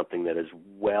bringing something that is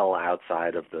well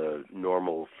outside of the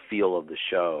normal feel of the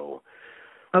show,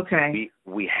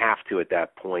 we have to at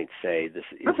that point say this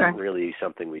isn't really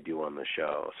something we do on the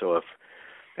show. So if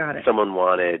someone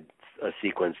wanted a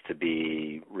sequence to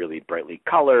be really brightly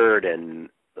colored and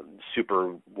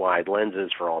super wide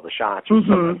lenses for all the shots, or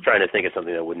I'm trying to think of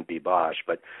something that wouldn't be Bosch,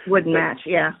 but wouldn't match,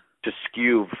 to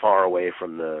skew far away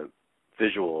from the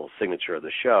visual signature of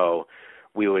the show,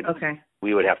 we would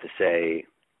have to say,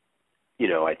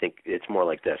 I think it's more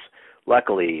like this.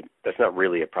 Luckily, that's not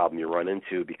really a problem you run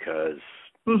into because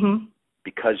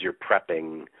you're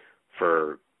prepping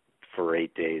for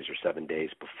 8 days or 7 days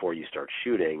before you start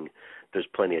shooting. There's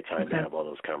plenty of time to have all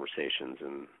those conversations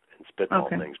and spitball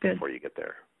things before you get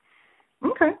there.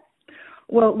 Okay.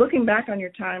 Well, looking back on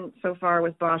your time so far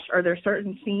with Bosch, are there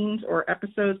certain scenes or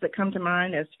episodes that come to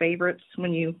mind as favorites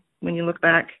when you look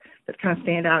back that kind of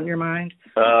stand out in your mind?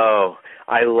 Oh,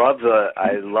 I love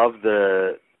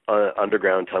the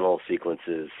underground tunnel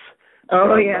sequences.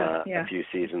 Oh, from, yeah. A few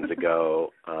seasons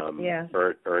ago. Yes.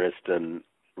 Erneston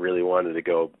really wanted to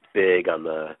go big on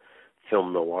the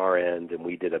film noir end, and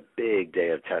we did a big day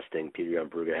of testing. Peter Jan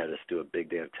Brugge had us do a big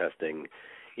day of testing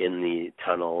in the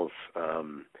tunnels.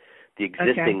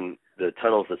 The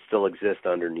tunnels that still exist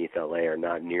underneath LA are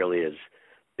not nearly as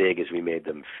big as we made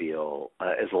them feel,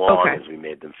 as long as we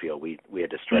made them feel. We had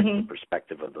to stretch the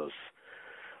perspective of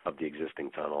the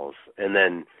existing tunnels, and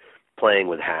then playing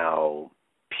with how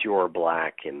pure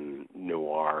black and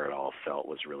noir it all felt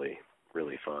was really,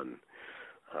 really fun.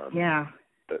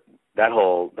 That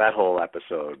whole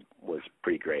episode was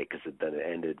pretty great because then it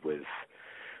ended with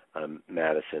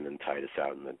Madison and Titus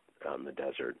out in the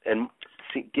desert, and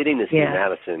getting to see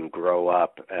Madison grow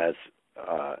up as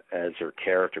her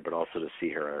character, but also to see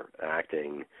her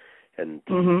acting, and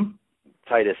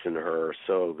Titus and her are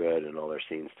so good in all their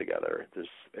scenes together.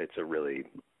 That's a really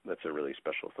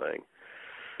special thing.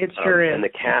 It sure is. And the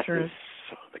cast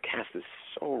is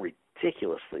so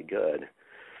ridiculously good.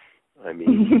 I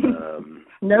mean,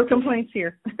 no complaints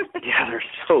here. Yeah, they're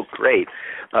so great.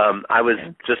 I was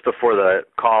just before the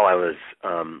call, I was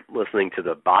listening to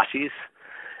the Boschies,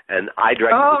 and I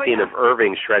directed the scene of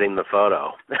Irving shredding the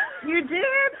photo. You did?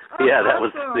 Oh, yeah, that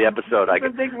was the episode.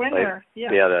 That's a big winner.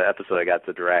 The episode I got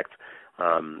to direct.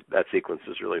 That sequence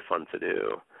was really fun to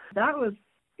do. That was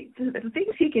the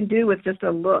things he can do with just a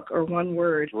look or one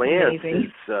word. Lance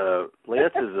amazing.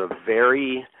 Lance is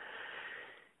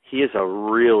he is a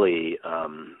really,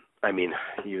 I mean,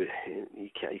 you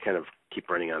kind of keep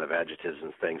running out of adjectives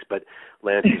and things, but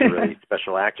Lance is a really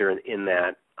special actor in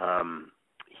that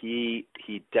he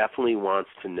definitely wants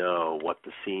to know what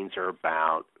the scenes are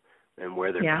about and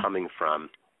where they're coming from.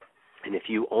 And if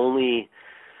you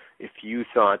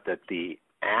thought that the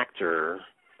actor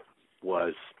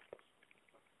was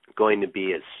going to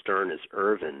be as stern as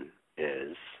Irvin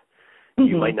is,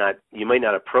 you might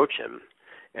not approach him,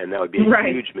 and that would be a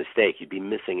huge mistake. You'd be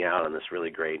missing out on this really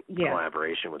great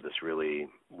collaboration with this really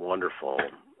wonderful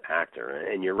actor.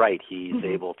 And you're right, he's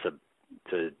able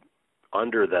to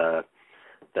under the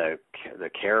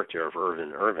character of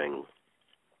Irving,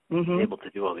 able to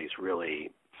do all these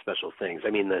really special things. I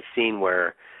mean, the scene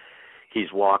where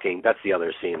he's walking, that's the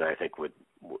other scene I think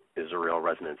is a real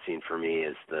resonant scene for me,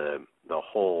 is the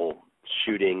whole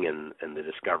shooting and the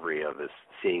discovery of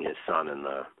seeing his son in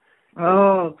the...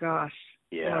 Oh, gosh.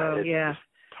 Yeah, it's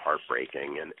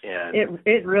heartbreaking. And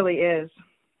it really is.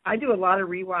 I do a lot of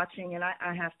rewatching, and I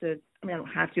have to, I mean, I don't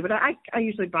have to, but I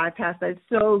usually bypass that.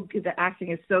 The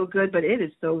acting is so good, but it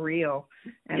is so real.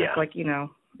 And it's like,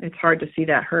 it's hard to see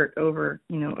that hurt over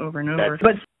and over.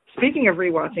 But speaking of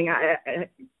rewatching,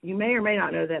 you may or may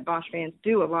not know that Bosch fans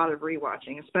do a lot of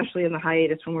rewatching, especially in the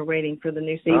hiatus when we're waiting for the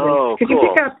new season. Oh,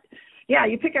 cool.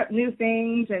 You pick up new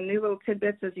things and new little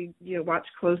tidbits as you watch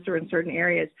closer in certain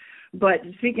areas. But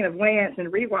speaking of Lance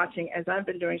and rewatching, as I've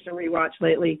been doing some rewatch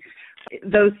lately,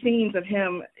 those scenes of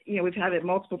him, we've had it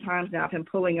multiple times now, of him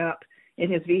pulling up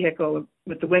in his vehicle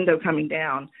with the window coming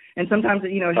down. And sometimes,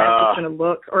 it has just been a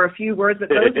look or a few words, but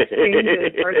those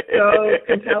exchanges are so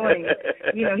compelling.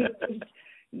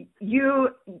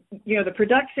 The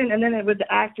production and then with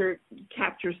the actor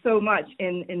captures so much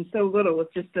in so little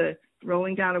with just the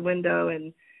rolling down a window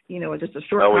and, just a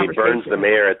short conversation. He burns the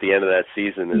mayor at the end of that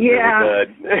season is really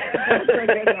good. That's a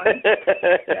good one.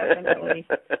 Definitely.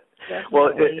 Well,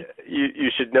 you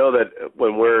should know that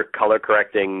when we're color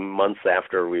correcting months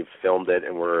after we've filmed it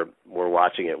and we're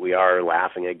watching it, we are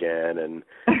laughing again and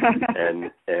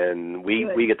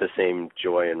we get the same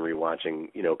joy in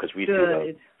rewatching, because we see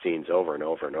those scenes over and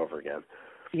over and over again.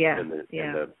 Yeah. In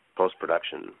the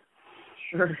post-production.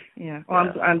 Sure. Yeah.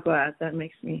 Well, I'm glad. That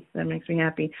makes me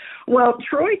happy. Well,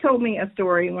 Troy told me a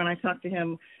story when I talked to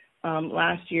him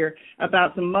last year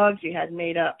about some mugs you had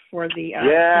made up for the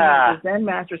Zen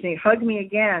Master scene. Hug Me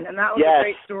Again, and that was a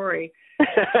great story.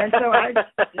 And so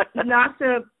not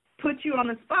to put you on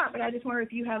the spot, but I just wonder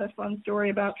if you had a fun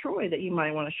story about Troy that you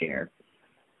might want to share.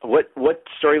 What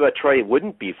story about Troy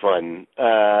wouldn't be fun?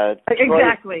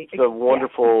 Exactly. He's a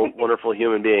wonderful, wonderful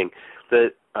human being.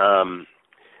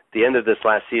 The end of this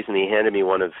last season, he handed me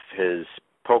one of his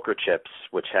poker chips,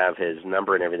 which have his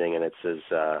number and everything, and it says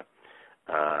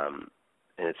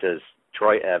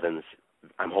Troy Evans.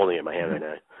 I'm holding it in my hand right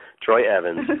now. Troy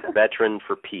Evans, veteran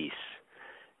for peace,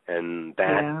 and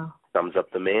that sums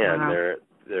up the man. Wow.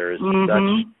 There is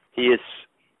such. He is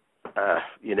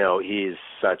he's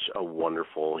such a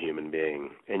wonderful human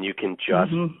being, and you can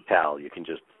just tell, you can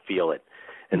just feel it.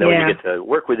 And then when you get to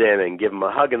work with him and give him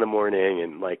a hug in the morning,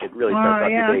 and like it really starts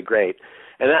out the day great.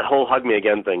 And that whole Hug Me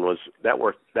Again thing was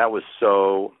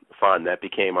so fun. That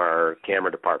became our camera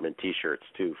department T-shirts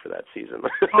too for that season.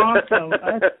 Awesome,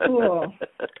 that's cool.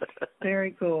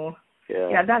 Very cool.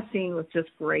 Yeah, that scene was just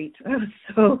great. It was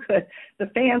so good. The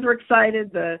fans were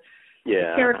excited. The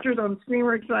characters on screen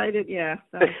were excited. Yeah,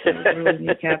 that was a really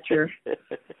neat capture.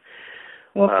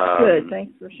 Well, good.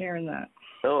 Thanks for sharing that.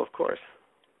 Oh, of course.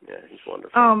 Yeah, he's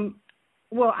wonderful.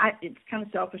 Well, it's kind of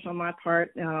selfish on my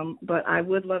part, but I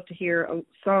would love to hear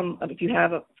if you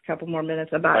have a couple more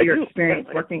minutes, about your experience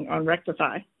working on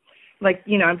Rectify. Like,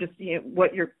 I'm just,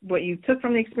 what you took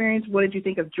from the experience. What did you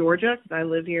think of Georgia? Because I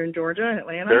live here in Georgia, in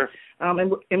Atlanta. Sure.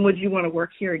 And would you want to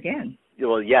work here again?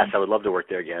 Well, yes, I would love to work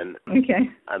there again. Okay.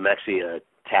 I'm actually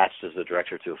attached as a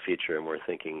director to a feature, and we're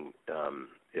thinking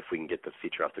if we can get the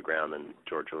feature off the ground, then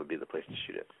Georgia would be the place to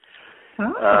shoot it.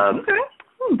 Oh, okay.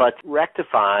 But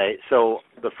Rectify, so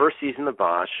the first season of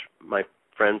Bosch, my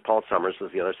friend Paul Summers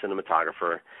was the other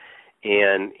cinematographer,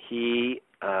 and he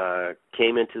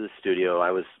came into the studio.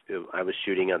 I was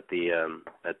shooting at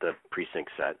the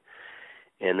precinct set,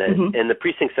 and then and the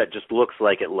precinct set just looks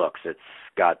like it looks. It's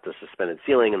got the suspended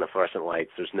ceiling and the fluorescent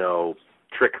lights. There's no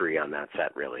trickery on that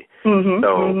set really.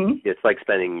 It's like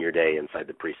spending your day inside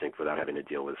the precinct without having to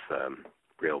deal with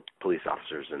real police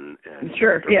officers and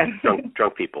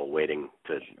drunk people waiting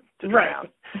to dry out.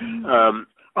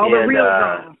 All the real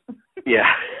drama.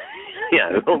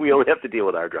 We only have to deal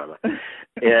with our drama.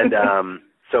 And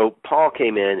so Paul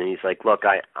came in and he's like, "Look,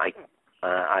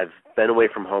 I've been away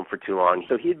from home for too long."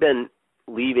 So he'd been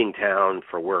leaving town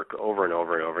for work over and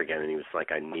over and over again, and he was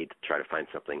like, "I need to try to find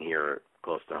something here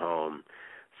close to home.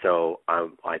 So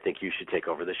I think you should take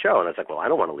over the show." And I was like, "Well, I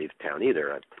don't want to leave town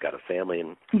either. I've got a family."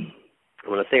 And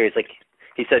when I was there,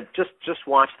 he said, just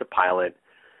watch the pilot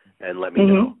and let me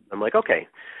know. I'm like, okay.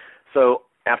 So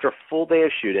after a full day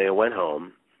of shooting, I went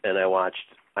home and I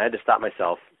had to stop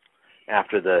myself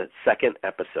after the second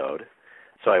episode.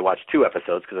 So I watched 2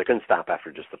 episodes because I couldn't stop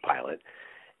after just the pilot.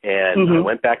 And I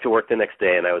went back to work the next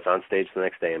day, and I was on stage the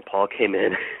next day, and Paul came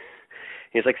in.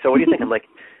 He's like, "So what do you think?" I'm like,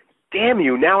 "Damn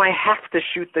you, now I have to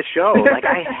shoot the show. Like,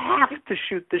 I have to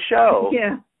shoot the show."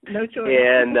 Yeah, no choice.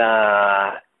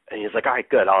 And he's like, "All right,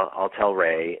 good. I'll tell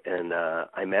Ray." And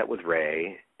I met with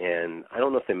Ray, and I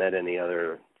don't know if they met any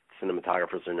other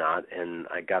cinematographers or not. And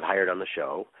I got hired on the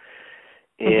show.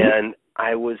 And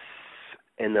I was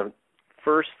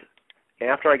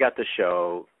after I got the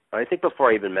show, I think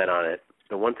before I even met on it,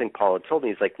 the one thing Paul had told me,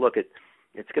 he's like, "Look,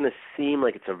 it's going to seem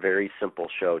like it's a very simple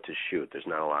show to shoot. There's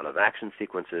not a lot of action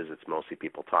sequences. It's mostly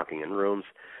people talking in rooms.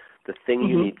 The thing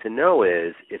you need to know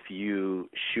is if you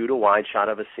shoot a wide shot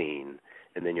of a scene,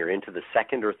 and then you're into the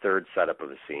second or third setup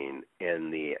of a scene,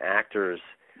 and the actors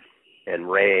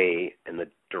and Ray and the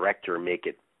director make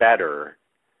it better,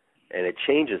 and it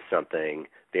changes something,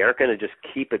 they aren't going to just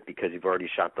keep it because you've already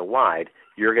shot the wide.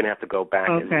 You're going to have to go back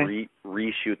and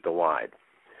reshoot the wide."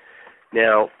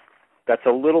 Now, that's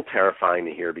a little terrifying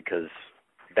to hear because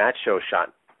that show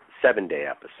shot 7-day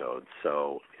episodes,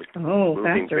 so it's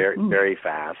moving very, very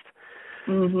fast.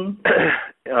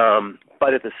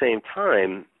 But at the same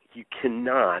time, you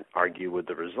cannot argue with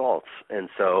the results, and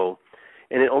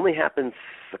it only happened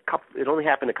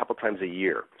a couple times a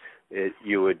year.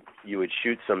 You would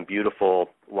shoot some beautiful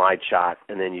wide shot,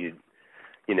 and then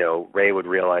Ray would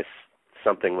realize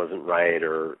something wasn't right,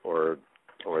 or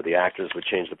the actors would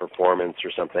change the performance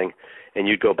or something, and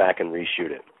you'd go back and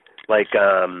reshoot it. Like,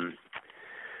 I'm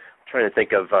trying to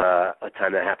think of a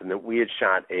time that happened that we had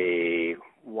shot a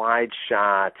wide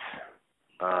shot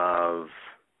of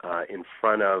in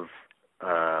front of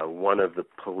one of the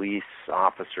police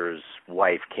officers'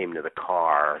 wife came to the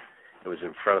car. It was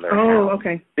in front of their house.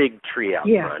 Okay. Big tree out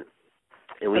front.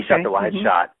 And we shot the wide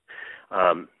shot.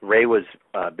 Ray was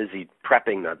busy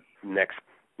prepping the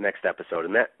next episode,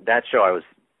 and that show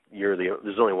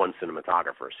there's only one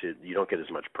cinematographer, so you don't get as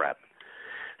much prep.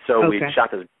 So we shot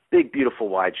this big, beautiful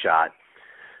wide shot.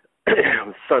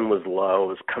 The sun was low. It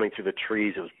was coming through the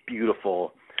trees. It was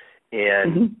beautiful.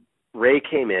 And Ray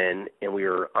came in, and we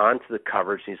were onto the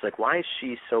coverage, and he's like, "Why is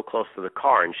she so close to the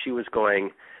car?" And she was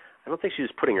going, I don't think she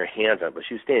was putting her hands on it, but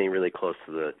she was standing really close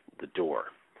to the door.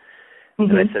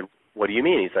 And I said, "What do you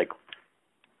mean?" He's like,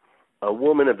 "A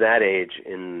woman of that age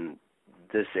in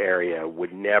this area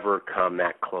would never come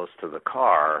that close to the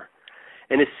car."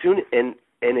 And it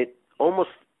almost,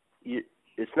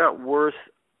 it's not worth,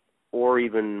 or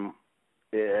even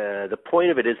the point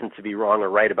of it isn't to be wrong or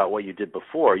right about what you did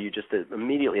before. You just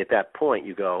immediately at that point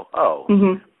you go, "Oh,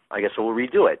 I guess we'll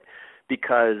redo it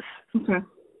because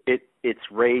it's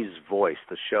Ray's voice.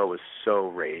 The show is so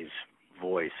Ray's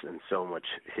voice and so much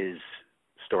his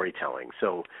storytelling.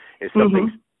 So if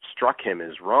something struck him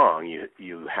as wrong,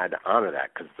 you had to honor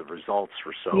that because the results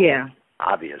were so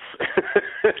obvious.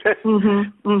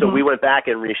 So we went back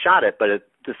and reshot it, but at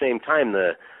the same time,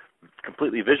 the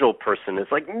completely visual person is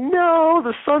like, no,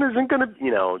 the sun isn't going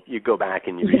to, you go back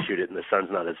and you reshoot it and the sun's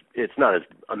it's not as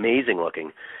amazing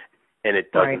looking, and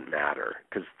it doesn't matter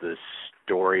because the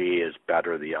story is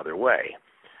better the other way.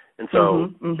 And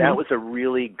so that was a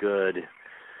really good,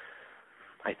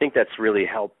 I think that's really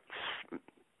helped.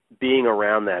 Being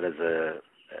around that as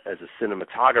a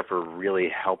cinematographer really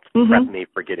helped prep me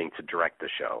for getting to direct the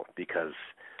show because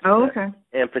the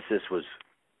emphasis was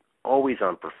always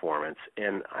on performance.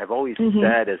 And I've always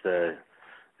said as a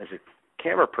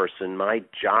camera person, my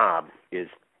job is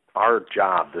our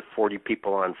job, the 40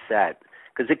 people on set,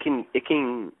 because it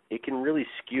can really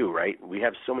skew, right? We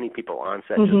have so many people on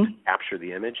set just to capture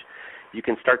the image. You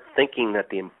can start thinking that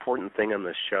the important thing on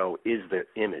the show is the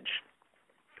image,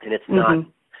 and it's not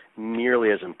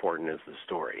nearly as important as the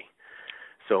story.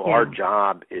 So our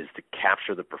job is to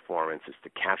capture the performance, is to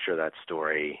capture that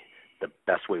story the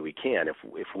best way we can.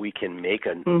 If we can make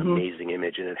an amazing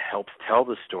image and it helps tell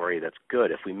the story, that's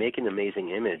good. If we make an amazing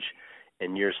image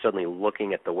and you're suddenly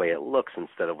looking at the way it looks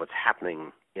instead of what's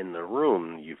happening in the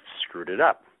room, you've screwed it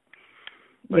up.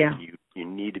 But you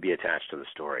need to be attached to the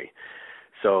story.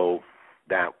 So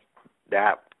that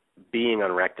being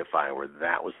on Rectify, where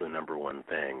that was the number one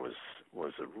thing,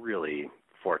 was a really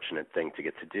fortunate thing to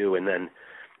get to do. And then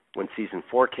when season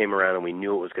 4 came around and we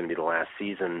knew it was going to be the last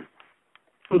season,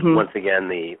 once again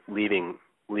the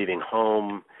leaving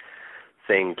home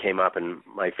thing came up, and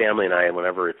my family and I,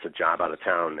 whenever it's a job out of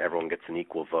town, everyone gets an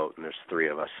equal vote, and there's 3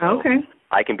 of us. So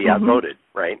I can be outvoted,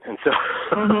 right? And so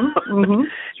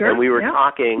and we were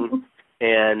talking,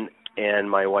 and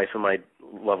my wife and my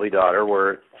lovely daughter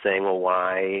were saying, well,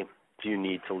 why do you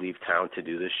need to leave town to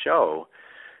do this show?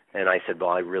 And I said,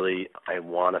 well, I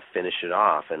want to finish it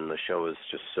off, and the show is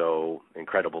just so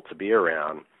incredible to be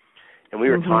around. And we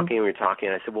were talking, and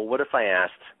I said, well, what if I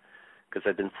asked, because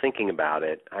I've been thinking about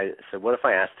it, I said, what if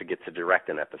I asked to get to direct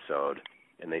an episode?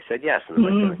 And they said yes. And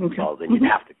I said, well, then you'd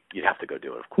have to go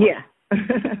do it, of course.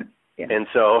 Yeah. And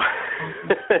so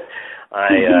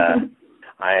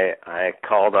I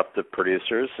called up the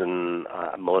producers and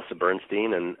Melissa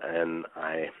Bernstein, and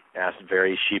I asked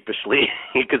very sheepishly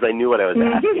because I knew what I was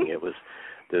asking.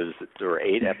 There were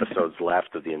 8 episodes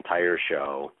left of the entire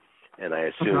show, and I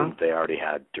assumed they already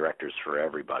had directors for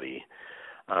everybody,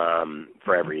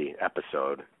 for every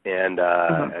episode. And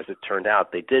as it turned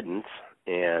out, they didn't.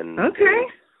 And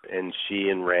and she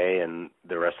and Ray and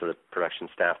the rest of the production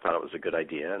staff thought it was a good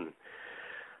idea, and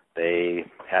they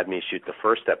had me shoot the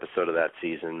first episode of that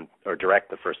season, or direct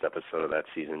the first episode of that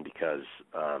season, because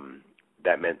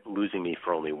that meant losing me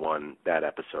for only that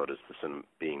episode as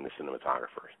being the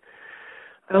cinematographer.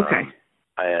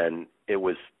 And it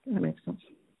was that makes sense.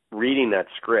 Reading that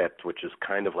script, which is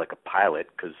kind of like a pilot,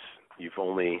 because you've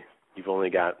only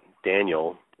got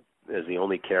Daniel as the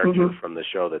only character from the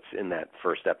show that's in that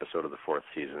first episode of the 4th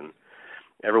season.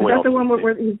 Everyone else the one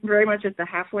where he's very much at the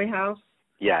halfway house?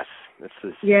 Yes. It's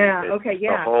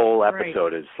The whole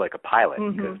episode is like a pilot,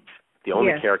 because the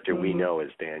only character we know is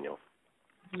Daniel.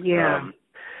 Yeah.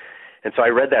 And so I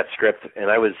read that script,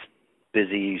 and I was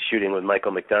busy shooting with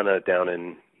Michael McDonough down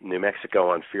in New Mexico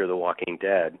on Fear the Walking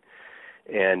Dead.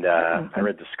 And I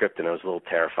read the script, and I was a little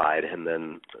terrified. And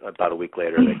then about a week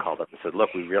later, they called up and said,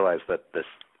 look, we realized that this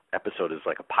episode is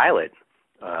like a pilot.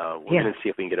 We're going to see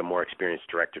if we can get a more experienced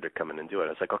director to come in and do it. I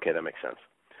was like, okay, that makes sense.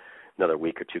 Another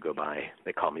week or 2 go by.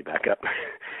 They call me back up.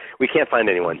 We can't find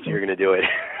anyone, so you're going to do it.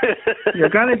 You're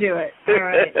going to do it. All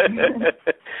right.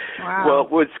 Wow.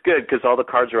 Well, it's good because all the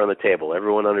cards are on the table.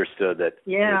 Everyone understood that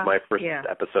it was my first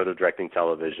episode of directing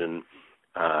television.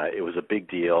 It was a big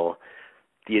deal.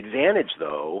 The advantage,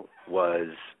 though, was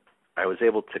I was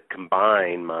able to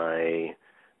combine my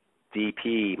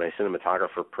DP, my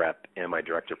cinematographer prep, and my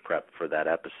director prep for that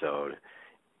episode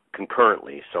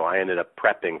concurrently. So I ended up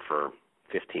prepping for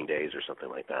 15 days or something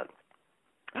like that.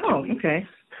 Oh, okay.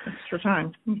 Extra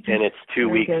time. And it's 2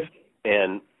 weeks. Good.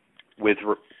 And with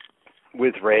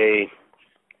Ray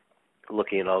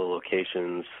looking at all the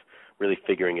locations, really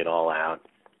figuring it all out,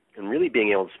 and really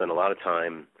being able to spend a lot of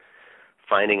time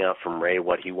finding out from Ray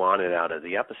what he wanted out of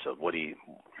the episode,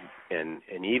 and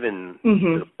even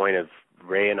to the point of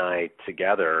Ray and I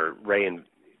together, Ray and,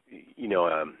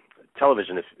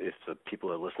 television, if the people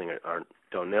that are listening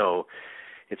don't know,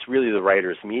 it's really the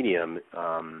writer's medium.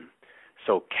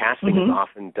 So casting is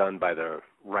often done by the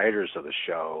writers of the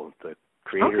show, the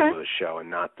creators of the show, and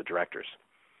not the directors.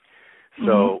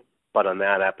 So, but on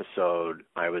that episode,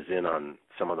 I was in on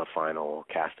some of the final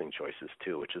casting choices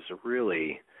too, which is a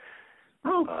really,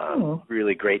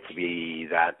 really great to be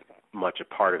that much a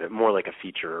part of it. More like a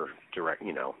feature direct,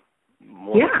 more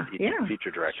like a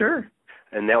feature director. Sure.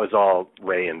 And that was all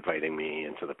Ray inviting me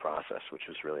into the process, which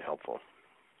was really helpful.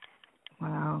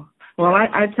 Wow. Well,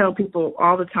 I tell people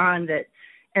all the time that,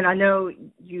 and I know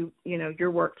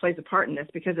your work plays a part in this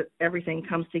because everything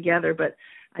comes together, but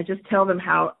I just tell them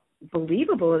how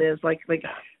believable it is. Like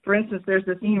for instance, there's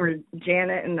this scene where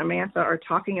Janet and Amantha are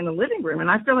talking in the living room,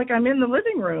 and I feel like I'm in the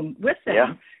living room with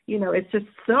them. Yeah. It's just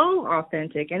so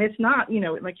authentic, and it's not,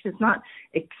 it's not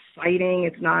exciting.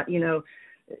 It's not,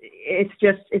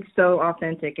 it's so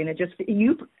authentic, and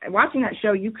you watching that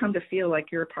show, you come to feel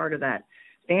like you're a part of that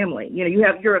family. You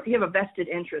have a vested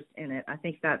interest in it. I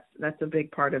think that's a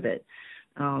big part of it.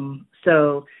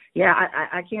 So yeah,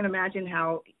 I can't imagine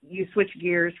how you switch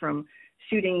gears from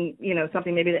shooting,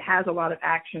 something maybe that has a lot of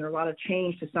action or a lot of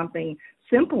change to something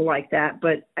simple like that.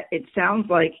 But it sounds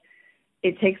like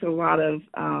it takes a lot of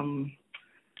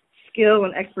skill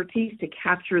and expertise to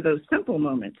capture those simple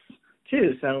moments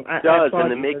too. So it does, and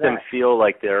to make them feel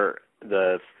like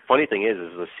the funny thing is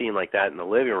a scene like that in the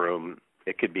living room,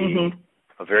 it could be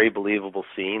a very believable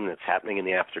scene that's happening in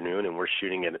the afternoon, and we're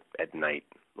shooting it at night.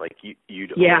 Like it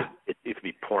could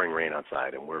be pouring rain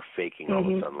outside, and we're faking all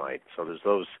the sunlight. So there's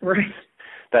those. Right.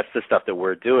 That's the stuff that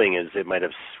we're doing. Is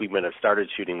we might have started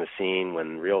shooting the scene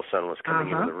when real sun was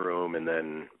coming into the room, and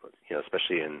then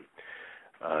especially in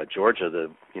Georgia,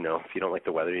 if you don't like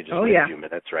the weather, you just wait a few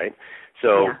minutes, right?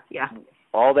 So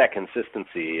all that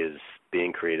consistency is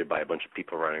being created by a bunch of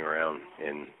people running around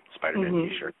in Spider-Man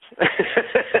t-shirts.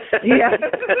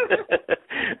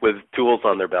 With tools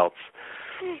on their belts.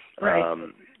 Right.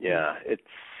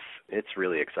 It's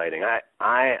really exciting.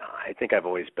 I think I've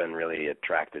always been really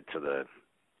attracted to the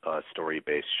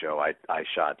story-based show. I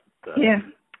shot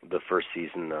the first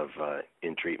season of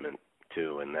In Treatment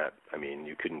too, and that,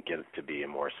 you couldn't get it to be a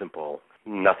more simple,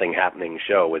 nothing happening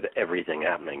show with everything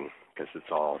happening, because it's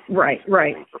all right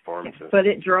performances. But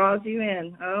it draws you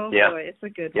in. Oh boy, it's a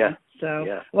good one. So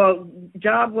well,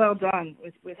 job well done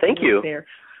with Thank you there.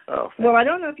 Oh, well, I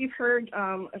don't know if you've heard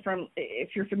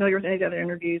if you're familiar with any of the other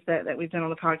interviews that we've done on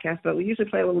the podcast, but we usually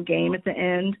play a little game at the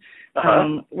end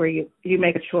where you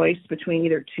make a choice between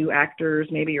either two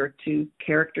actors, maybe, or two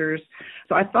characters.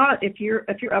 So I thought if you're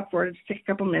up for it, just take a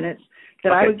couple minutes,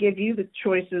 that I would give you the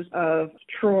choices of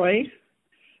Troy,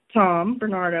 Tom,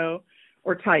 Bernardo,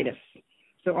 or Titus.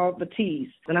 So all the T's.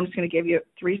 And I'm just going to give you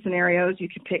 3 scenarios. You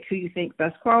can pick who you think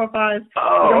best qualifies.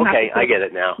 Oh, okay. I get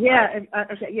it now. Yeah.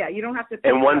 Okay. Yeah. You don't have to pick.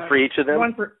 And one for each of them?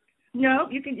 No,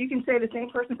 you can say the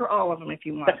same person for all of them if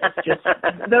you want. It's just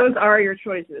those are your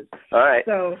choices. All right.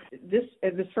 So this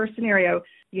first scenario,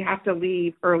 you have to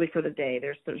leave early for the day.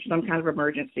 There's some kind of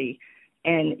emergency,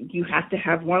 and you have to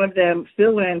have one of them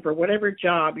fill in for whatever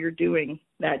job you're doing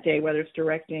that day, whether it's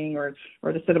directing or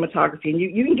the cinematography. And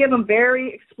you can give them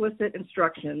very explicit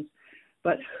instructions,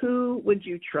 but who would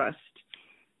you trust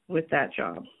with that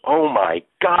job? Oh, my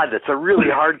God, that's a really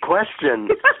hard question.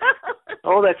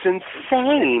 Oh, that's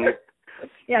insane.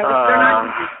 Yeah, they're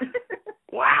not easy.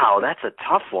 Wow, that's a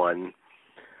tough one.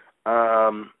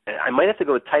 I might have to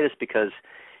go with Titus because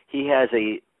he has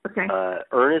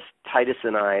Ernest, Titus,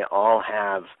 and I all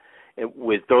have,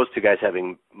 with those two guys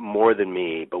having more than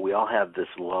me, but we all have this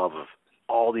love of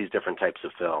all these different types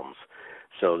of films.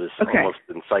 So this almost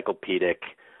encyclopedic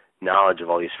knowledge of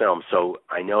all these films. So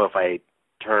I know if I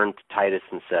turned to Titus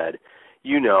and said,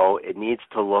 it needs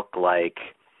to look like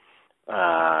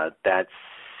that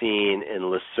scene in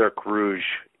Le Cercle Rouge,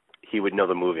 he would know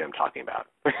the movie I'm talking about.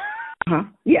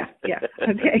 Yeah.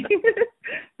 Okay.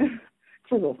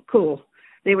 Cool.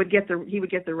 He would get the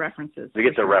references. They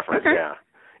get the reference, yeah.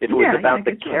 If it was about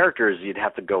the characters, you'd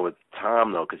have to go with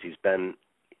Tom, though, because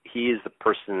he is the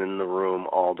person in the room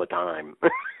all the time.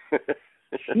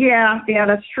 Yeah,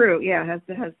 that's true. Yeah, has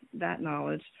that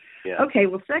knowledge. Yeah. Okay,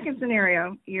 well, second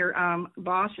scenario, your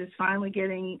Bosch is finally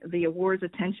getting the awards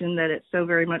attention that it so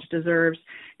very much deserves.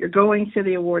 You're going to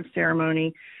the awards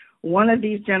ceremony. One of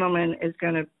these gentlemen is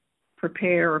going to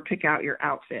prepare or pick out your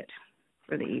outfit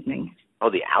for the evening. Oh,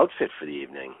 the outfit for the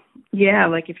evening. Yeah,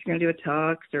 like if you're going to do a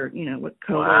tux or, what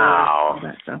color. Wow. All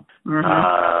that stuff.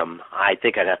 I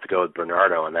think I'd have to go with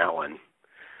Bernardo on that one.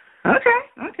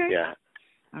 Okay. Yeah.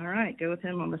 All right, go with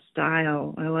him on the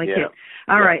style. I like it.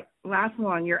 All right, last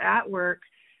one. You're at work,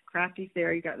 Crafty's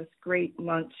there. You got this great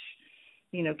lunch,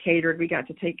 catered. We got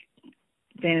to take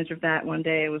advantage of that one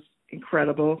day.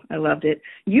 incredible. I loved it.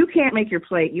 You can't make your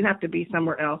plate. You have to be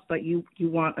somewhere else, but you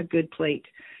want a good plate.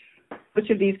 Which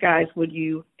of these guys would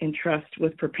you entrust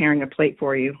with preparing a plate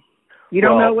for you? You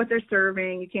don't know what they're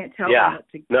serving. You can't tell them what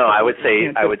to do. No, I would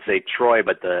say Troy,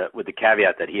 but with the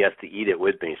caveat that he has to eat it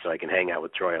with me so I can hang out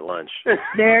with Troy at lunch.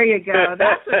 There you go.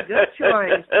 That's a good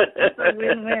choice. That's a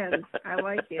win-win. I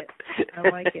like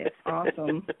it.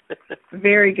 Awesome.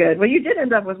 Very good. Well, you did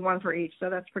end up with one for each, so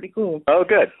that's pretty cool. Oh,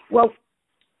 good. Well,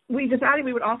 we decided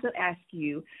we would also ask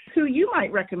you who you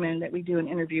might recommend that we do an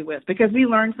interview with, because we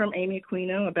learned from Amy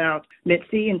Aquino about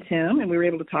Mitzi and Tim, and we were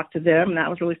able to talk to them, and that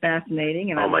was really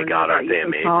fascinating. And oh, my God, aren't they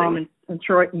amazing? Tom and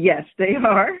Troy. Yes, they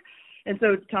are. And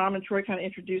so Tom and Troy kind of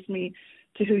introduced me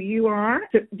to who you are.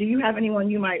 So do you have anyone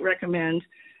you might recommend?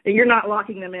 You're not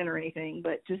locking them in or anything,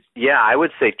 but just... Yeah, I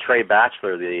would say Trey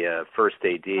Batchelor, the first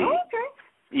AD. Oh,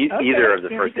 okay. Either of the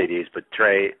first ADs, but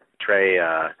Trey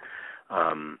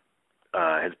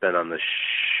has been on the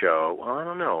show. Well, I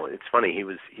don't know. It's funny. He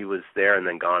was there and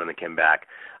then gone and then came back.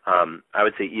 I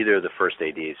would say either of the first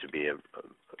ADs would be a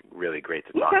really great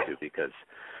to talk to, because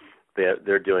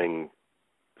they're doing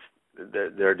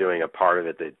a part of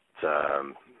it that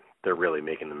they're really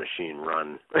making the machine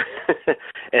run.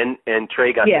 and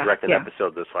Trey got to direct an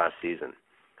episode this last season,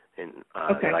 and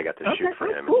that I got to shoot for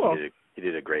him. Cool. And he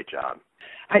did a great job.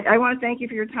 I want to thank you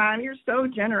for your time. You're so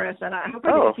generous, and I hope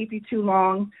I didn't keep you too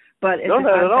long. But I'm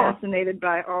fascinated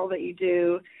by all that you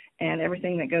do and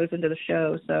everything that goes into the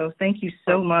show. So thank you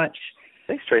so much.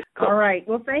 Thanks, Tracy. Cool. All right.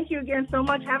 Well, thank you again so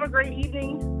much. Have a great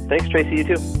evening. Thanks, Tracy.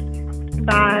 You too.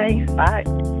 Bye.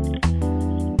 Bye.